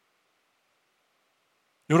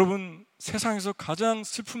 여러분, 세상에서 가장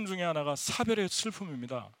슬픔 중에 하나가 사별의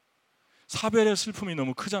슬픔입니다. 사별의 슬픔이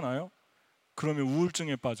너무 크잖아요. 그러면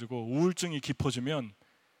우울증에 빠지고 우울증이 깊어지면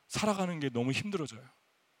살아가는 게 너무 힘들어져요.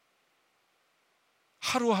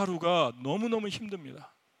 하루하루가 너무너무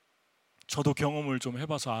힘듭니다. 저도 경험을 좀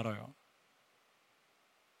해봐서 알아요.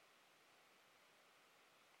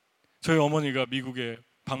 저희 어머니가 미국에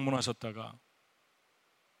방문하셨다가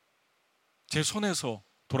제 손에서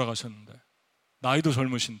돌아가셨는데, 나이도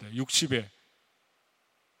젊으신데 60에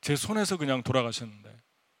제 손에서 그냥 돌아가셨는데,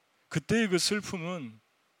 그때의 그 슬픔은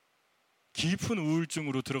깊은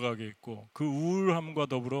우울증으로 들어가게 했고, 그 우울함과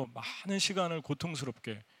더불어 많은 시간을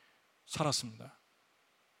고통스럽게 살았습니다.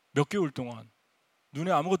 몇 개월 동안 눈에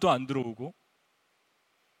아무것도 안 들어오고,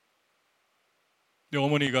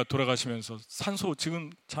 어머니가 돌아가시면서 지금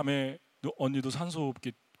자매 언니도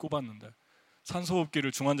산소호흡기 꼽았는데,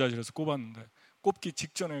 산소호흡기를 중환자실에서 꼽았는데 꼽기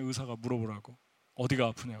직전에 의사가 물어보라고, 어디가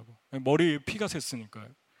아프냐고. 머리에 피가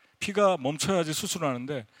샜으니까요. 피가 멈춰야지 수술을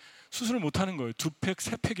하는데 수술을 못 하는 거예요. 2팩,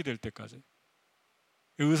 3팩이 될 때까지.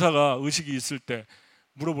 의사가 의식이 있을 때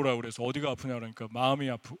물어보라고 그래서 어디가 아프냐 그러니까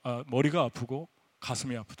머리가 아프고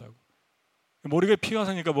가슴이 아프다고. 머리가 피가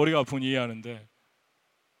새니까 머리가 아프면 이해하는데,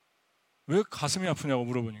 왜 가슴이 아프냐고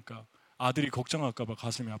물어보니까 아들이 걱정할까 봐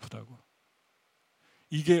가슴이 아프다고.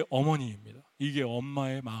 이게 어머니입니다. 이게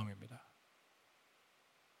엄마의 마음입니다.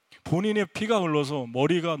 본인의 피가 흘러서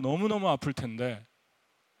머리가 너무너무 아플 텐데,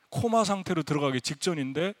 코마 상태로 들어가기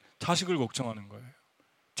직전인데 자식을 걱정하는 거예요.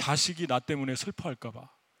 자식이 나 때문에 슬퍼할까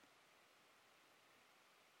봐.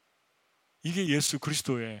 이게 예수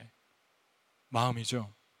그리스도의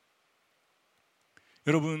마음이죠.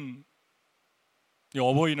 여러분, 이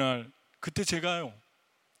어버이날 그때 제가요,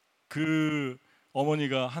 그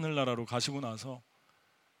어머니가 하늘나라로 가시고 나서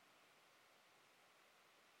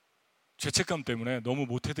죄책감 때문에 너무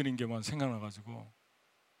못 해드린 게만 생각나가지고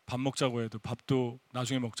밥 먹자고 해도 밥도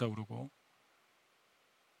나중에 먹자고 그러고.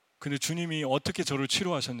 근데 주님이 어떻게 저를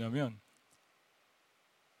치료하셨냐면,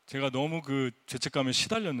 제가 너무 그 죄책감에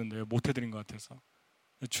시달렸는데요, 못 해드린 것 같아서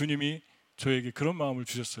주님이 저에게 그런 마음을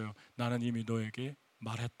주셨어요. 나는 이미 너에게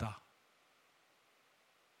말했다.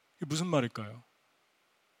 이게 무슨 말일까요?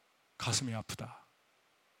 가슴이 아프다.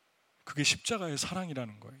 그게 십자가의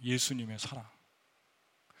사랑이라는 거예요. 예수님의 사랑.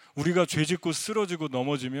 우리가 죄짓고 쓰러지고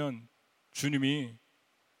넘어지면 주님이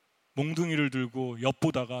몽둥이를 들고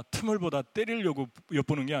엿보다가 틈을 보다 때리려고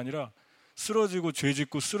엿보는 게 아니라, 쓰러지고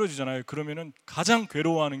죄짓고 쓰러지잖아요. 그러면은 가장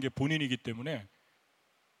괴로워하는 게 본인이기 때문에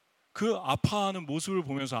그 아파하는 모습을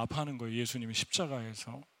보면서 아파하는 거예요. 예수님이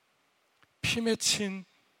십자가에서 피 맺힌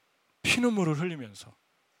피눈물을 흘리면서.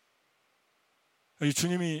 이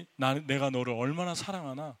주님이 내가 너를 얼마나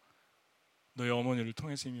사랑하나 너의 어머니를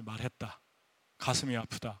통해서 이미 말했다. 가슴이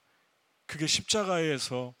아프다. 그게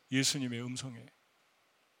십자가에서 예수님의 음성이에요.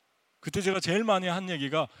 그때 제가 제일 많이 한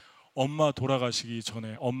얘기가, 엄마 돌아가시기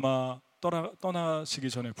전에, 엄마 떠나시기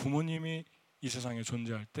전에 부모님이 이 세상에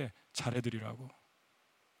존재할 때 잘해드리라고.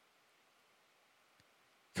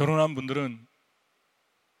 결혼한 분들은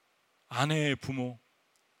아내의 부모,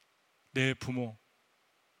 내 부모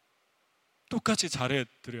똑같이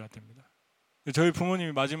잘해드려야 됩니다. 저희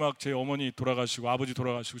부모님이 마지막 제 어머니 돌아가시고 아버지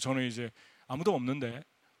돌아가시고 저는 이제 아무도 없는데,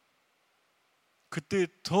 그때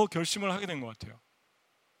더 결심을 하게 된 것 같아요.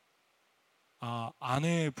 아,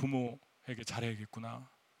 아내의 부모에게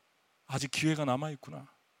잘해야겠구나. 아직 기회가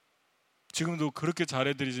남아있구나. 지금도 그렇게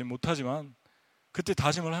잘해드리지 못하지만 그때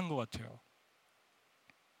다짐을 한 것 같아요.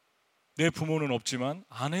 내 부모는 없지만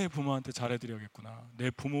아내의 부모한테 잘해드려야겠구나.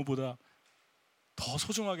 내 부모보다 더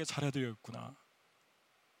소중하게 잘해드려야겠구나.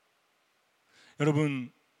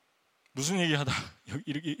 여러분, 무슨 얘기하다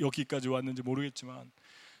여기까지 왔는지 모르겠지만,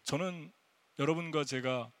 저는 여러분과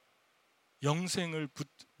제가 영생을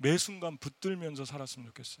매 순간 붙들면서 살았으면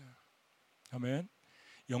좋겠어요. 아멘.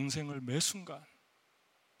 영생을 매 순간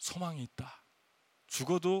소망이 있다.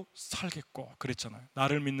 죽어도 살겠고 그랬잖아요.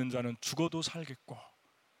 나를 믿는 자는 죽어도 살겠고.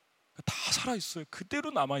 다 살아있어요.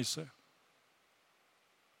 그대로 남아있어요.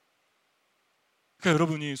 그러니까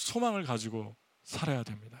여러분이 소망을 가지고 살아야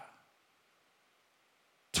됩니다.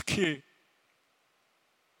 특히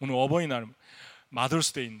오늘 어버이날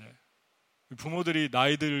마더스데이인데, 부모들이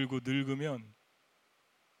나이 들고 늙으면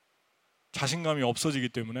자신감이 없어지기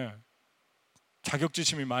때문에,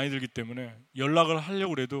 자격지심이 많이 들기 때문에 연락을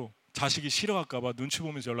하려고 해도 자식이 싫어할까 봐 눈치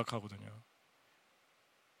보면서 연락하거든요.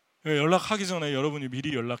 연락하기 전에 여러분이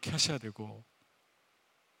미리 연락하셔야 되고,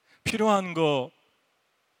 필요한 거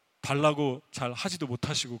달라고 잘 하지도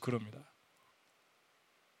못하시고 그럽니다.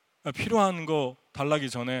 필요한 거 달라기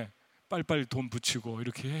전에 빨리빨리 돈 붙이고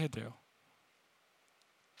이렇게 해야 돼요.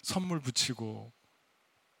 선물 붙이고.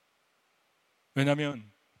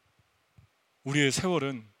 왜냐하면 우리의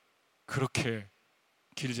세월은 그렇게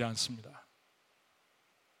길지 않습니다.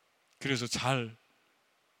 그래서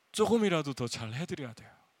조금이라도 더 잘 해드려야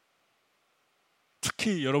돼요.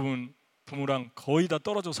 특히 여러분 부모랑 거의 다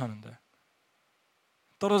떨어져 사는데,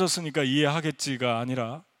 떨어졌으니까 이해하겠지가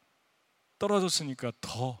아니라 떨어졌으니까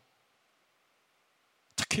더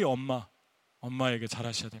특히 엄마에게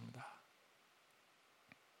잘하셔야 됩니다.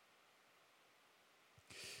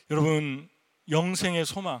 여러분, 영생의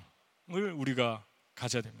소망을 우리가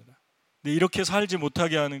가져야 됩니다. 근데 이렇게 살지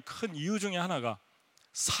못하게 하는 큰 이유 중에 하나가,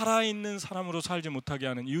 살아있는 사람으로 살지 못하게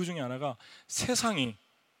하는 이유 중에 하나가, 세상이,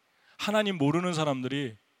 하나님 모르는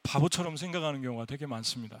사람들이 바보처럼 생각하는 경우가 되게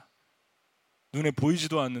많습니다. 눈에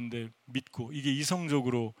보이지도 않는데 믿고, 이게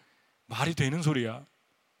이성적으로 말이 되는 소리야.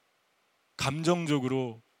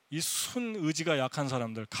 감정적으로 이 순의지가 약한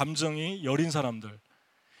사람들, 감정이 여린 사람들,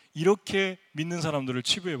 이렇게 믿는 사람들을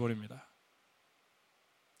치부해 버립니다.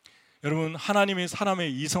 여러분, 하나님이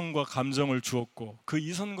사람의 이성과 감정을 주었고, 그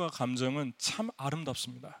이성과 감정은 참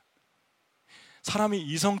아름답습니다. 사람이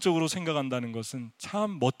이성적으로 생각한다는 것은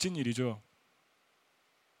참 멋진 일이죠.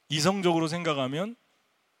 이성적으로 생각하면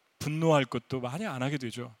분노할 것도 많이 안 하게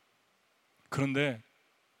되죠. 그런데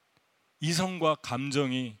이성과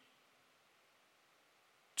감정이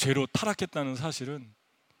죄로 타락했다는 사실은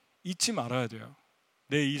잊지 말아야 돼요.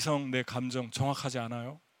 내 이성, 내 감정 정확하지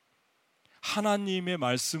않아요? 하나님의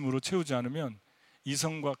말씀으로 채우지 않으면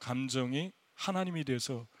이성과 감정이 하나님이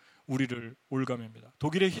돼서 우리를 올가맵니다.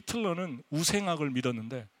 독일의 히틀러는 우생학을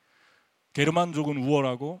믿었는데, 게르만족은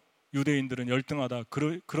우월하고 유대인들은 열등하다,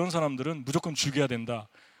 그런 사람들은 무조건 죽여야 된다,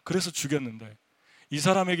 그래서 죽였는데, 이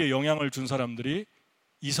사람에게 영향을 준 사람들이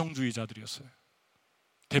이성주의자들이었어요.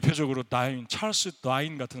 대표적으로 찰스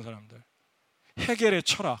다윈 같은 사람들, 헤겔의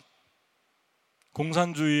철학,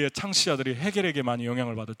 공산주의의 창시자들이 헤겔에게 많이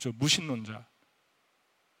영향을 받았죠. 무신론자.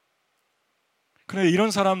 그런데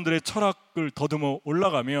이런 사람들의 철학을 더듬어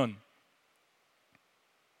올라가면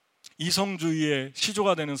이성주의의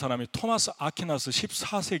시조가 되는 사람이 토마스 아퀴나스,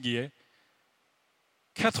 14세기에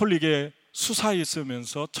캐톨릭의 수사에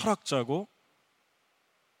있으면서 철학자고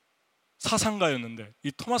사상가였는데,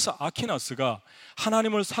 이 토마스 아퀴나스가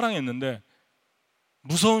하나님을 사랑했는데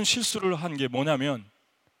무서운 실수를 한 게 뭐냐면,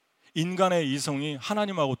 인간의 이성이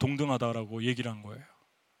하나님하고 동등하다라고 얘기를 한 거예요.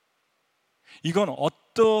 이건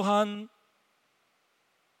어떠한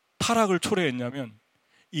타락을 초래했냐면,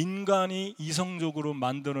 인간이 이성적으로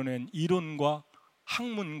만들어낸 이론과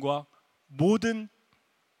학문과 모든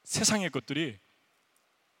세상의 것들이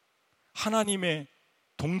하나님의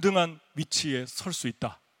동등한 위치에 설 수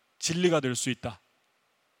있다, 진리가 될 수 있다.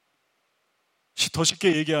 더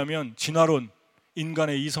쉽게 얘기하면 진화론,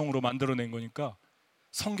 인간의 이성으로 만들어낸 거니까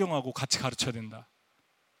성경하고 같이 가르쳐야 된다,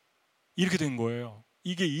 이렇게 된 거예요.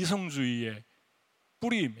 이게 이성주의의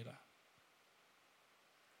뿌리입니다.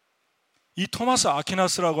 이 토마스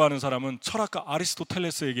아퀴나스라고 하는 사람은 철학가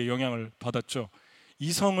아리스토텔레스에게 영향을 받았죠.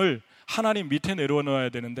 이성을 하나님 밑에 내려놓아야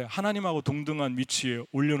되는데 하나님하고 동등한 위치에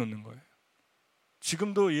올려놓는 거예요.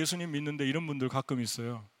 지금도 예수님 믿는데 이런 분들 가끔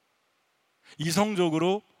있어요.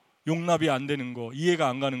 이성적으로 용납이 안 되는 거, 이해가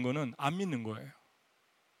안 가는 거는 안 믿는 거예요.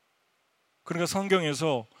 그러니까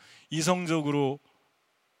성경에서 이성적으로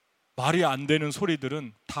말이 안 되는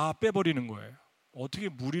소리들은 다 빼버리는 거예요. 어떻게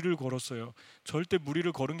무리를 걸었어요? 절대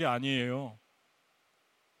무리를 걸은 게 아니에요.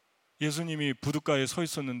 예수님이 부둣가에 서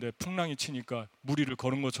있었는데 풍랑이 치니까 무리를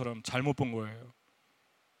걸은 것처럼 잘못 본 거예요.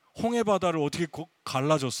 홍해바다를 어떻게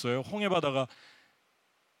갈라졌어요? 홍해바다가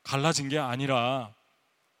갈라진 게 아니라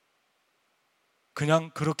그냥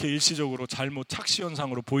그렇게 일시적으로 잘못 착시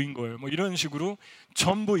현상으로 보인 거예요. 뭐 이런 식으로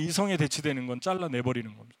전부 이성에 대치되는 건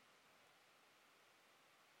잘라내버리는 겁니다.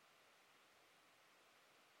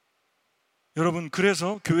 여러분,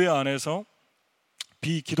 그래서 교회 안에서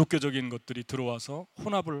비기독교적인 것들이 들어와서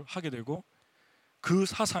혼합을 하게 되고, 그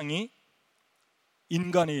사상이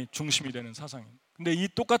인간이 중심이 되는 사상입니다. 근데 이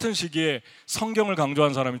똑같은 시기에 성경을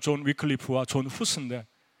강조한 사람이 존 위클리프와 존 후스인데,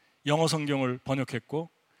 영어 성경을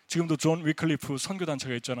번역했고 지금도 존 위클리프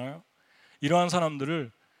선교단체가 있잖아요. 이러한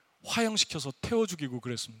사람들을 화형시켜서 태워 죽이고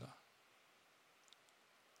그랬습니다.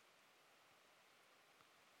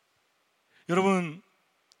 여러분,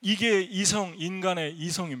 이게 이성, 인간의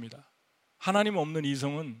이성입니다. 하나님 없는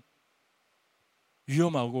이성은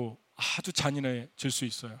위험하고 아주 잔인해질 수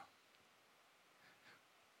있어요.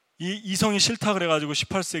 이 이성이 싫다 그래가지고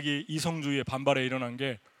 18세기 이성주의의 반발에 일어난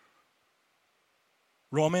게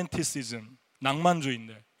로맨티시즘,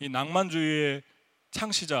 낭만주의인데, 이 낭만주의의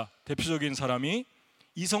창시자, 대표적인 사람이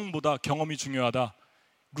이성보다 경험이 중요하다,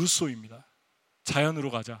 루소입니다. 자연으로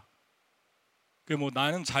가자. 뭐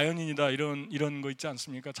나는 자연인이다 이런 거 있지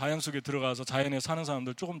않습니까? 자연 속에 들어가서 자연에 사는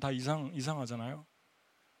사람들 조금 다 이상하잖아요.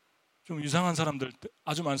 좀 이상한 사람들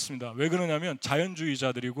아주 많습니다. 왜 그러냐면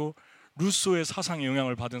자연주의자들이고 루소의 사상에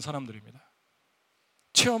영향을 받은 사람들입니다.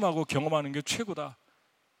 체험하고 경험하는 게 최고다.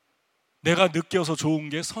 내가 느껴서 좋은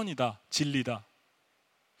게 선이다, 진리다.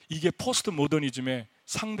 이게 포스트 모더니즘의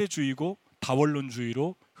상대주의고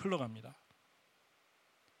다원론주의로 흘러갑니다.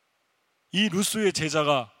 이 루소의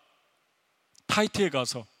제자가 타히티에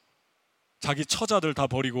가서 자기 처자들 다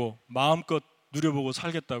버리고 마음껏 누려보고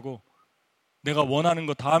살겠다고, 내가 원하는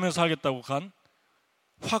거 다 하면서 살겠다고 간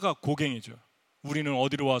화가 고갱이죠. 우리는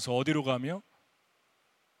어디로 와서 어디로 가며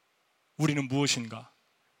우리는 무엇인가.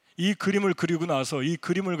 이 그림을 그리고 나서 이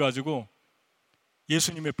그림을 가지고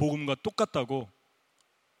예수님의 복음과 똑같다고,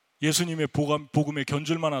 예수님의 복음에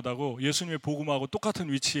견줄만 하다고, 예수님의 복음하고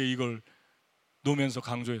똑같은 위치에 이걸 놓으면서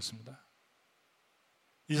강조했습니다.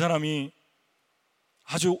 이 사람이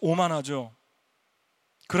아주 오만하죠.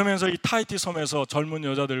 그러면서 이 타히티 섬에서 젊은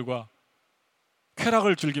여자들과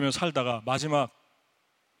쾌락을 즐기며 살다가 마지막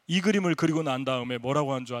이 그림을 그리고 난 다음에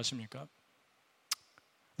뭐라고 한 줄 아십니까?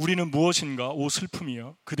 우리는 무엇인가 오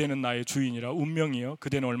슬픔이여, 그대는 나의 주인이라, 운명이여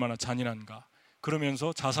그대는 얼마나 잔인한가.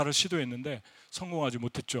 그러면서 자살을 시도했는데 성공하지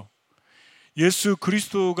못했죠. 예수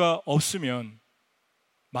그리스도가 없으면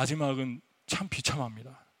마지막은 참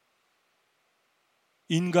비참합니다.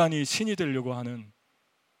 인간이 신이 되려고 하는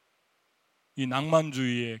이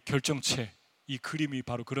낭만주의의 결정체, 이 그림이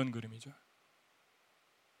바로 그런 그림이죠.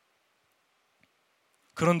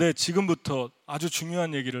 그런데 지금부터 아주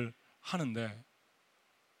중요한 얘기를 하는데,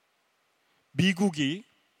 미국이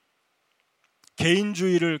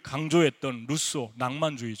개인주의를 강조했던 루소,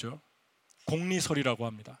 낭만주의죠. 공리설이라고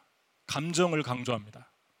합니다. 감정을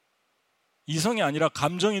강조합니다. 이성이 아니라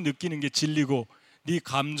감정이 느끼는 게 진리고 네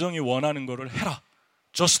감정이 원하는 거를 해라.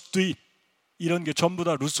 Just do it. 이런 게 전부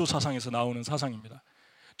다 루소 사상에서 나오는 사상입니다.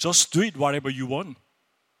 Just do it whatever you want.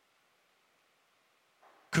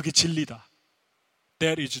 그게 진리다.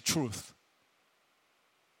 That is truth.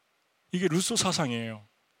 이게 루소 사상이에요.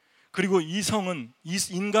 그리고 이성은,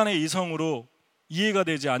 인간의 이성으로 이해가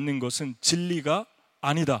되지 않는 것은 진리가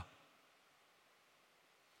아니다.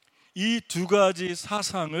 이 두 가지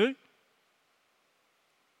사상을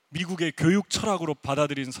미국의 교육 철학으로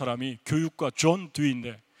받아들인 사람이 교육가 존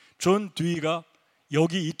듀이인데, 존 듀이가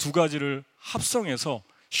여기 이 두 가지를 합성해서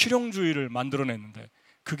실용주의를 만들어냈는데,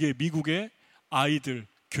 그게 미국의 아이들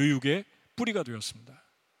교육의 뿌리가 되었습니다.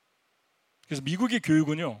 그래서 미국의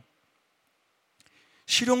교육은요,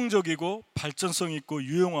 실용적이고 발전성 있고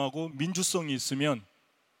유용하고 민주성이 있으면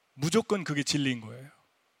무조건 그게 진리인 거예요.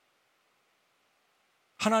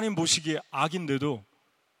 하나님 보시기에 악인데도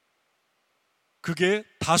그게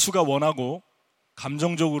다수가 원하고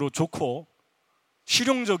감정적으로 좋고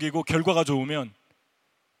실용적이고 결과가 좋으면,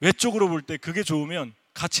 외적으로 볼 때 그게 좋으면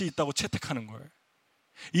가치 있다고 채택하는 거예요.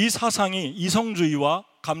 이 사상이 이성주의와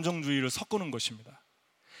감정주의를 섞는 것입니다.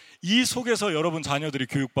 이 속에서 여러분 자녀들이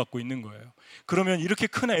교육받고 있는 거예요. 그러면 이렇게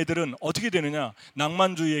큰 애들은 어떻게 되느냐?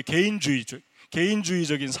 낭만주의의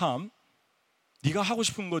개인주의적인 삶, 네가 하고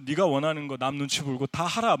싶은 거, 네가 원하는 거 남 눈치 보고 다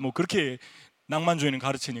하라, 뭐 그렇게 낭만주의는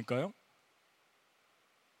가르치니까요.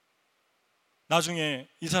 나중에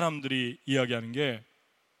이 사람들이 이야기하는 게,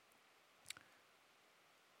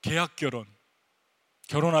 계약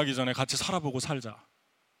결혼하기 전에 같이 살아보고 살자.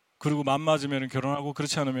 그리고 맘 맞으면 결혼하고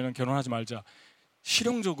그렇지 않으면 결혼하지 말자.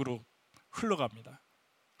 실용적으로 흘러갑니다.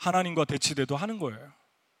 하나님과 대치돼도 하는 거예요.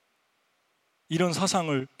 이런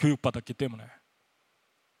사상을 교육받았기 때문에.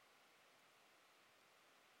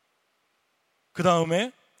 그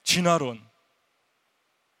다음에 진화론,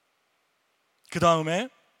 그 다음에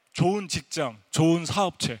좋은 직장, 좋은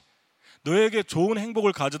사업체, 너에게 좋은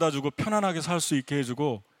행복을 가져다주고 편안하게 살 수 있게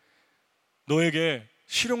해주고 너에게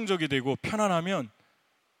실용적이 되고 편안하면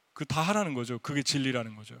그 다 하라는 거죠. 그게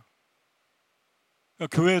진리라는 거죠.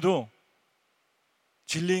 그러니까 교회도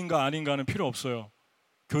진리인가 아닌가는 필요 없어요.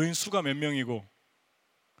 교인 수가 몇 명이고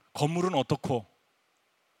건물은 어떻고,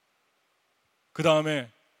 그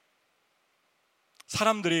다음에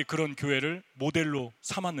사람들이 그런 교회를 모델로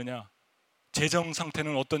삼았느냐, 재정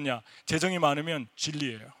상태는 어떻냐. 재정이 많으면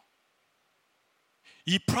진리예요.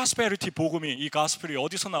 이 프로스페리티 복음이, 이 가스펠이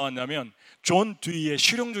어디서 나왔냐면 존 듀이의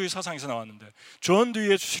실용주의 사상에서 나왔는데, 존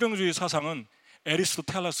듀이의 실용주의 사상은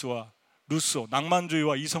애리스토텔레스와 루소,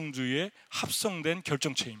 낭만주의와 이성주의의 합성된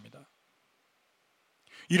결정체입니다.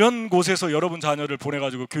 이런 곳에서 여러분 자녀를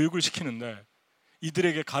보내가지고 교육을 시키는데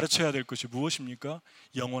이들에게 가르쳐야 될 것이 무엇입니까?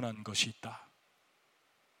 영원한 것이 있다.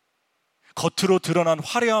 겉으로 드러난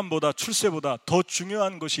화려함보다, 출세보다 더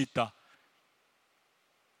중요한 것이 있다.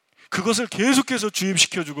 그것을 계속해서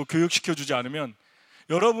주입시켜주고 교육시켜주지 않으면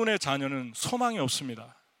여러분의 자녀는 소망이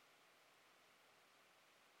없습니다.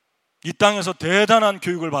 이 땅에서 대단한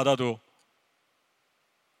교육을 받아도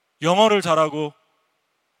영어를 잘하고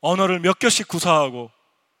언어를 몇 개씩 구사하고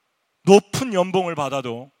높은 연봉을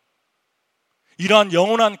받아도 이러한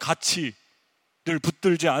영원한 가치를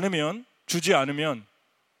붙들지 않으면, 주지 않으면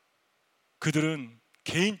그들은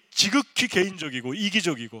지극히 개인적이고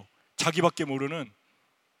이기적이고 자기밖에 모르는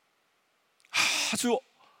아주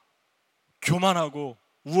교만하고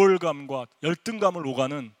우월감과 열등감을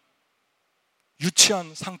오가는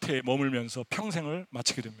유치한 상태에 머물면서 평생을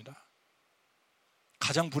마치게 됩니다.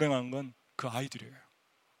 가장 불행한 건 그 아이들이에요.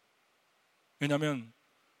 왜냐하면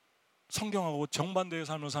성경하고 정반대의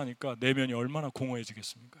삶을 사니까 내면이 얼마나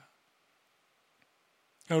공허해지겠습니까?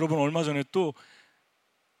 여러분, 얼마 전에 또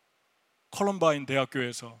컬럼바인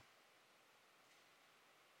대학교에서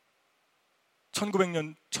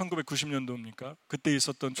 1990년도입니까? 그때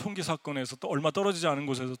있었던 총기 사건에서 또 얼마 떨어지지 않은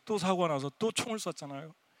곳에서 또 사고가 나서 또 총을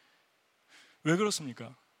쐈잖아요. 왜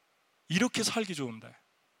그렇습니까? 이렇게 살기 좋은데,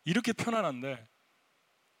 이렇게 편안한데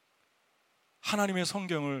하나님의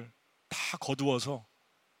성경을 다 거두어서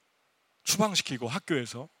추방시키고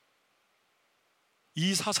학교에서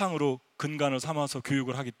이 사상으로 근간을 삼아서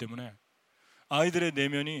교육을 하기 때문에 아이들의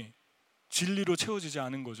내면이 진리로 채워지지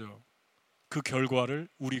않은 거죠. 그 결과를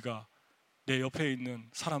우리가, 내 옆에 있는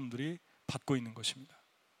사람들이 받고 있는 것입니다.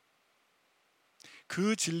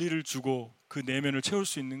 그 진리를 주고 그 내면을 채울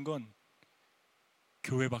수 있는 건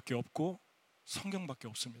교회밖에 없고 성경밖에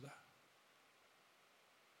없습니다.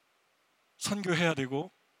 선교해야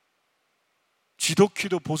되고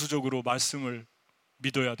지독히도 보수적으로 말씀을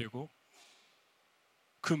믿어야 되고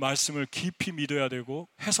그 말씀을 깊이 믿어야 되고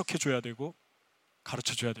해석해 줘야 되고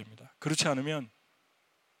가르쳐 줘야 됩니다. 그렇지 않으면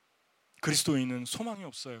그리스도인은 소망이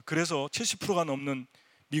없어요. 그래서 70%가 넘는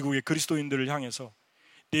미국의 그리스도인들을 향해서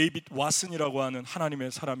데이빗 왓슨이라고 하는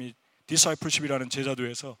하나님의 사람이 디사이플십이라는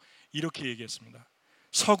제자도에서 이렇게 얘기했습니다.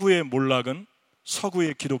 서구의 몰락은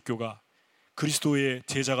서구의 기독교가 그리스도의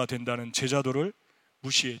제자가 된다는 제자도를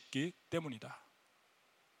무시했기 때문이다.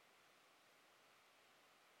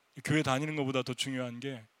 교회 다니는 것보다 더 중요한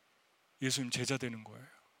게 예수님 제자 되는 거예요.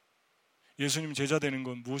 예수님 제자 되는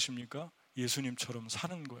건 무엇입니까? 예수님처럼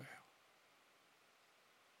사는 거예요.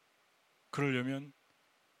 그러려면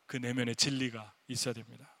그 내면의 진리가 있어야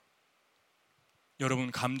됩니다.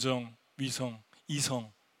 여러분 감정, 위성,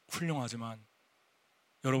 이성 훌륭하지만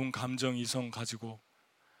여러분 감정, 이성 가지고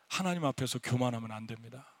하나님 앞에서 교만하면 안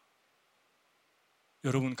됩니다.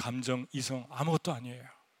 여러분 감정, 이성 아무것도 아니에요.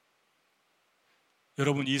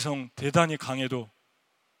 여러분 이성 대단히 강해도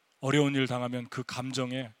어려운 일 당하면 그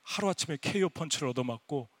감정에 하루아침에 KO 펀치를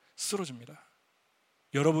얻어맞고 쓰러집니다.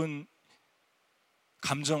 여러분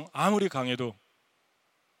감정 아무리 강해도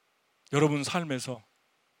여러분 삶에서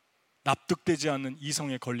납득되지 않는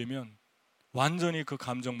이성에 걸리면 완전히 그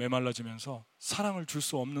감정 메말라지면서 사랑을 줄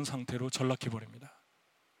수 없는 상태로 전락해버립니다.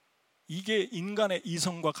 이게 인간의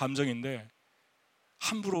이성과 감정인데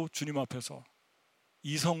함부로 주님 앞에서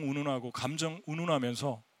이성 운운하고 감정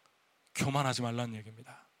운운하면서 교만하지 말라는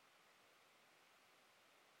얘기입니다.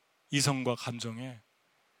 이성과 감정에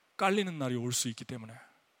깔리는 날이 올 수 있기 때문에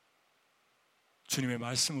주님의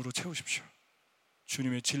말씀으로 채우십시오.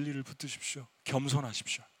 주님의 진리를 붙드십시오.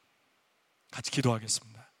 겸손하십시오. 같이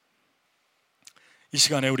기도하겠습니다. 이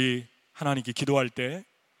시간에 우리 하나님께 기도할 때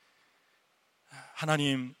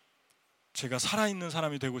하나님, 제가 살아있는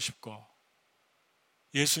사람이 되고 싶고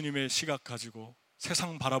예수님의 시각 가지고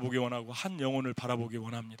세상 바라보기 원하고 한 영혼을 바라보기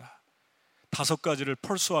원합니다. 5가지를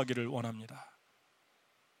펄수하기를 원합니다.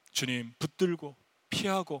 주님, 붙들고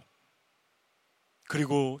피하고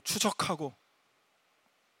그리고 추적하고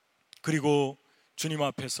그리고 주님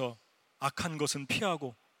앞에서 악한 것은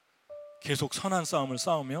피하고 계속 선한 싸움을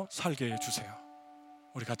싸우며 살게 해주세요.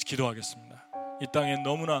 우리 같이 기도하겠습니다. 이 땅에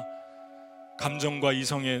너무나 감정과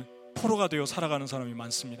이성의 포로가 되어 살아가는 사람이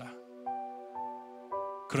많습니다.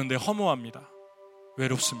 그런데 허무합니다.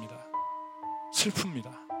 외롭습니다.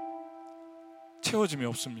 슬픕니다. 채워짐이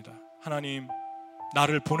없습니다. 하나님,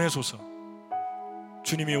 나를 보내소서.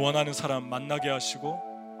 주님이 원하는 사람 만나게 하시고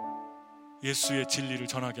예수의 진리를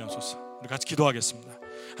전하게 하소서. 우리 같이 기도하겠습니다.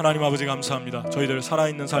 하나님 아버지 감사합니다. 저희들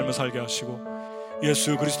살아있는 삶을 살게 하시고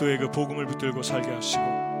예수 그리스도의 그 복음을 붙들고 살게 하시고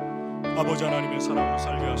아버지 하나님의 사랑으로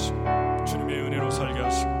살게 하시고 주님의 은혜로 살게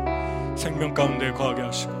하시고 생명 가운데 거하게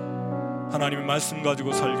하시고 하나님의 말씀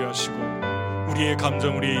가지고 살게 하시고 우리의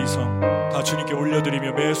감정, 우리의 이성 다 주님께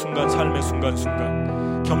올려드리며 매 순간 삶의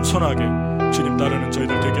순간순간 겸손하게 주님 따르는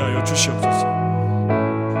저희들 되게 하여 주시옵소서.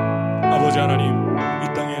 아버지 하나님,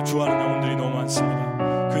 이 땅에 주하는 영혼들이 너무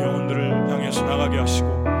많습니다. 그 영혼들을 향해서 나가게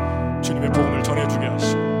하시고 주님의 복음을 전해주게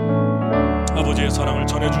하시고 아버지의 사랑을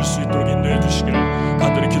전해줄 수 있도록 인도해 주시기를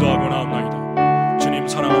간절히 기도하고 나옵나이다. 주님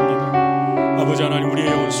사랑합니다. 아버지 하나님, 우리의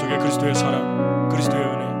영혼 속에 그리스도의 사랑, 그리스도의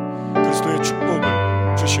은혜, 그리스도의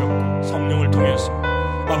축복을 주시옵고 성령을 통해서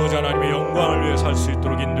아버지 하나님의 영광을 위해 살 수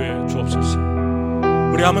있도록 인도해 주옵소서.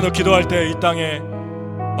 우리 한 번 더 기도할 때 이 땅에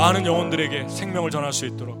많은 영혼들에게 생명을 전할 수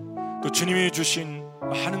있도록, 또 주님이 주신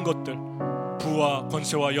많은 것들, 부와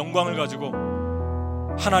권세와 영광을 가지고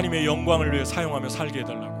하나님의 영광을 위해 사용하며 살게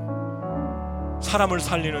해달라고, 사람을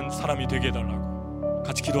살리는 사람이 되게 해달라고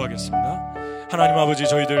같이 기도하겠습니다. 하나님 아버지,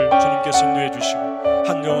 저희들 주님께서 인도해 주시고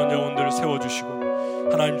한 영혼들을 세워주시고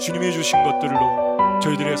하나님 주님이 주신 것들로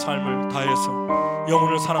저희들의 삶을 다해서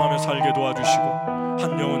영혼을 사랑하며 살게 도와주시고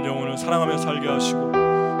한 영혼을 사랑하며 살게 하시고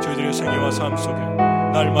저희들의 생애와 삶 속에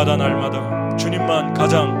날마다 주님만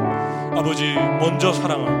가장 아버지 먼저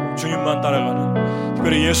사랑하고 주님만 따라가는,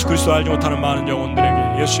 특별히 예수 그리스도 알지 못하는 많은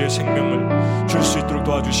영혼들에게 예수의 생명을 줄 수 있도록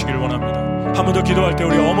도와주시길 원합니다. 한 번 더 기도할 때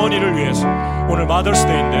우리 어머니를 위해서, 오늘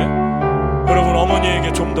마더스데이인데 여러분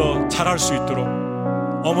어머니에게 좀 더 잘할 수 있도록,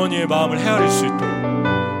 어머니의 마음을 헤아릴 수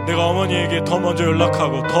있도록, 내가 어머니에게 더 먼저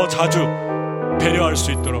연락하고 더 자주 배려할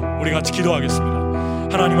수 있도록 우리 같이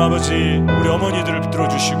기도하겠습니다. 하나님 아버지, 우리 어머니들을 붙들어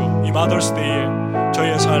주시고 이 마더스데이에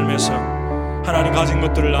저희의 삶에서 하나님 가진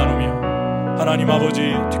것들을 나누며 하나님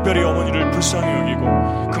아버지, 특별히 어머니를 불쌍히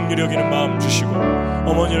여기고 긍휼히 여기는 마음 주시고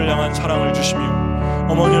어머니를 향한 사랑을 주시며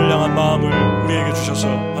어머니를 향한 마음을 우리에게 주셔서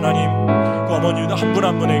하나님 그 어머니 한 분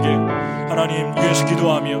한 분에게 하나님 위해서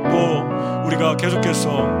기도하며, 또 우리가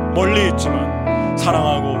계속해서 멀리 있지만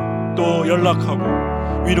사랑하고 또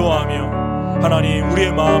연락하고 위로하며 하나님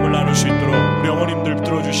우리의 마음을 나눌 수 있도록 우리 어머님들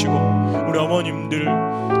들어주시고 우리 어머님들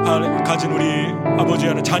가진 우리 아버지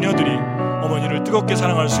하는 자녀들이 어머니를 뜨겁게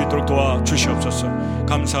사랑할 수 있도록 도와주시옵소서.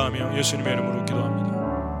 감사하며 예수님의 이름으로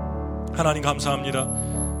기도합니다. 하나님 감사합니다.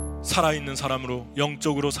 살아있는 사람으로,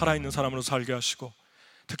 영적으로 살아있는 사람으로 살게 하시고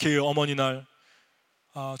특히 어머니 날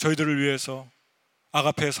저희들을 위해서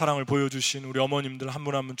아가페의 사랑을 보여주신 우리 어머님들 한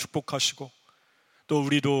분 한 분 축복하시고 또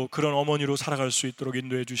우리도 그런 어머니로 살아갈 수 있도록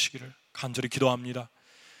인도해 주시기를 간절히 기도합니다.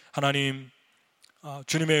 하나님,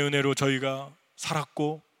 주님의 은혜로 저희가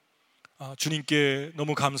살았고 주님께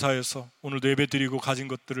너무 감사해서 오늘도 예배드리고 가진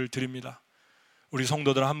것들을 드립니다. 우리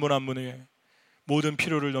성도들 한 분 한 분의 모든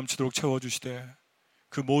필요를 넘치도록 채워주시되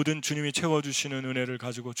그 모든 주님이 채워주시는 은혜를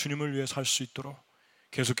가지고 주님을 위해 살 수 있도록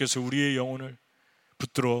계속해서 우리의 영혼을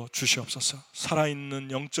붙들어 주시옵소서.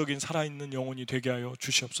 살아있는 영적인 살아있는 영혼이 되게 하여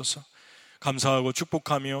주시옵소서. 감사하고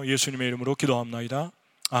축복하며 예수님의 이름으로 기도합나이다.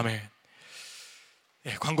 아멘.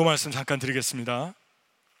 광고 말씀 잠깐 드리겠습니다.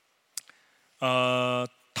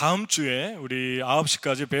 다음 주에 우리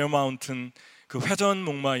 9시까지 베어 마운튼 그 회전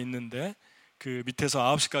목마 있는데 그 밑에서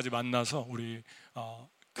 9시까지 만나서 우리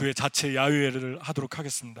교회 자체 야유회를 하도록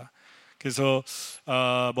하겠습니다. 그래서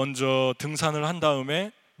먼저 등산을 한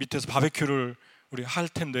다음에 밑에서 바베큐를 우리 할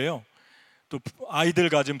텐데요. 또 아이들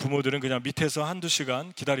가진 부모들은 그냥 밑에서 한두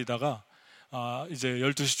시간 기다리다가 이제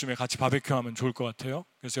 12시쯤에 같이 바베큐 하면 좋을 것 같아요.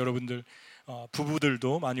 그래서 여러분들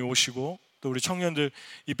부부들도 많이 오시고 또 우리 청년들,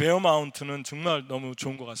 이 베어 마운트는 정말 너무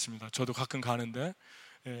좋은 것 같습니다. 저도 가끔 가는데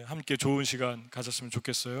함께 좋은 시간 가졌으면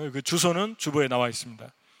좋겠어요. 그 주소는 주보에 나와 있습니다.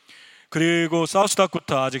 그리고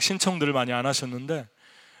사우스다코타 아직 신청들을 많이 안 하셨는데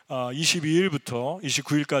 22일부터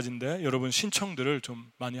 29일까지인데 여러분 신청들을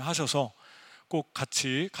좀 많이 하셔서 꼭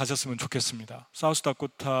같이 가셨으면 좋겠습니다.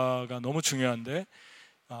 사우스다코타가 너무 중요한데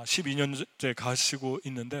 12년째 가시고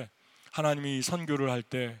있는데 하나님이 선교를 할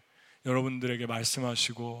때 여러분들에게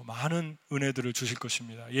말씀하시고 많은 은혜들을 주실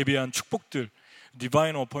것입니다. 예비한 축복들,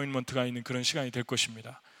 디바인 어포인먼트가 있는 그런 시간이 될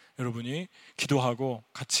것입니다. 여러분이 기도하고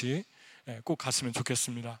같이 꼭 갔으면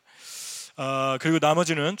좋겠습니다. 그리고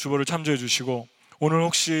나머지는 주보를 참조해 주시고 오늘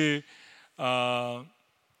혹시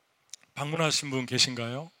방문하신 분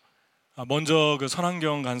계신가요? 먼저 그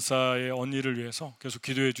선한경 간사의 언니를 위해서 계속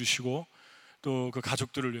기도해 주시고 또 그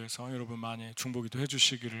가족들을 위해서 여러분 많이 중보기도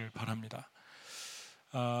해주시기를 바랍니다.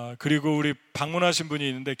 그리고 우리 방문하신 분이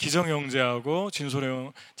있는데 기정 형제하고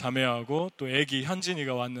진솔형 자매하고 또 애기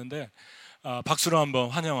현진이가 왔는데 박수로 한번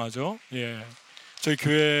환영하죠. 예, 저희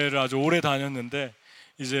교회를 아주 오래 다녔는데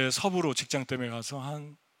이제 서부로 직장 때문에 가서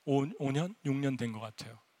한 5년, 6년 된 것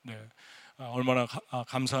같아요. 네, 얼마나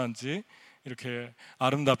감사한지 이렇게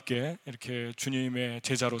아름답게 이렇게 주님의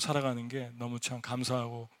제자로 살아가는 게 너무 참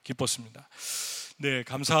감사하고 기뻤습니다. 네,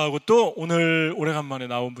 감사하고 또 오늘 오래간만에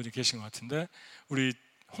나온 분이 계신 것 같은데 우리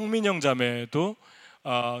홍민영 자매도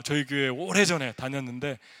저희 교회 오래전에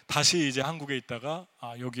다녔는데 다시 이제 한국에 있다가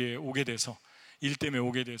여기에 오게 돼서 일 때문에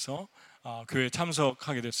오게 돼서 교회에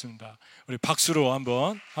참석하게 됐습니다. 우리 박수로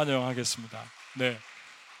한번 환영하겠습니다. 네.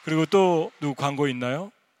 그리고 또 누구 광고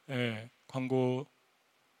있나요? 네, 광고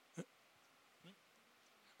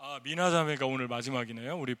미나자매가 오늘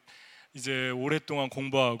마지막이네요. 우리 이제 오랫동안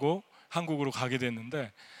공부하고 한국으로 가게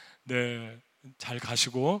됐는데, 네, 잘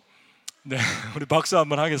가시고, 네, 우리 박수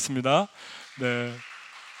한번 하겠습니다. 네,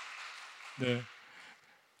 네,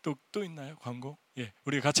 또 있나요? 광고? 예,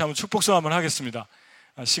 우리 같이 한번 축복성 한번 하겠습니다.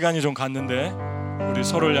 시간이 좀 갔는데 우리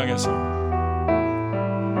서로를 향해서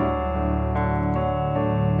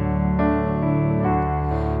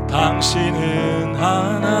당신은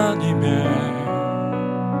하나님의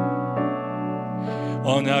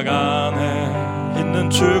언약 안에 있는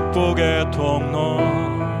축복의 통로,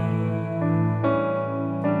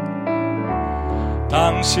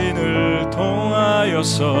 당신을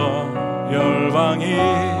통하여서 열방이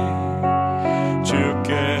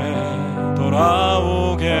주께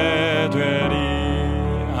돌아오게 되리.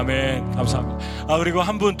 아멘. 감사합니다. 그리고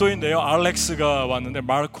한 분 또 있는데요. 알렉스가 왔는데,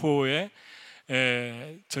 마르코의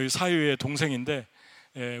저희 사유의 동생인데,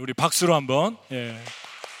 우리 박수로 한번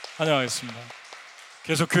환영하겠습니다.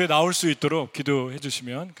 계속 교회 나올 수 있도록 기도해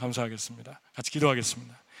주시면 감사하겠습니다. 같이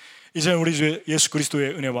기도하겠습니다. 이제 우리 주 예수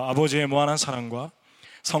그리스도의 은혜와 아버지의 무한한 사랑과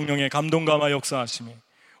성령의 감동감화 역사하심이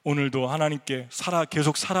오늘도 하나님께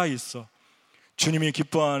계속 살아있어 주님이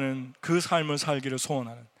기뻐하는 그 삶을 살기를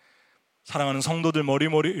소원하는 사랑하는 성도들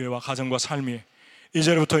머리머리 위와 가정과 삶이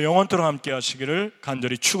이제부터 영원토록 함께 하시기를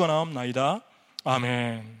간절히 축원하옵나이다.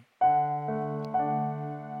 아멘.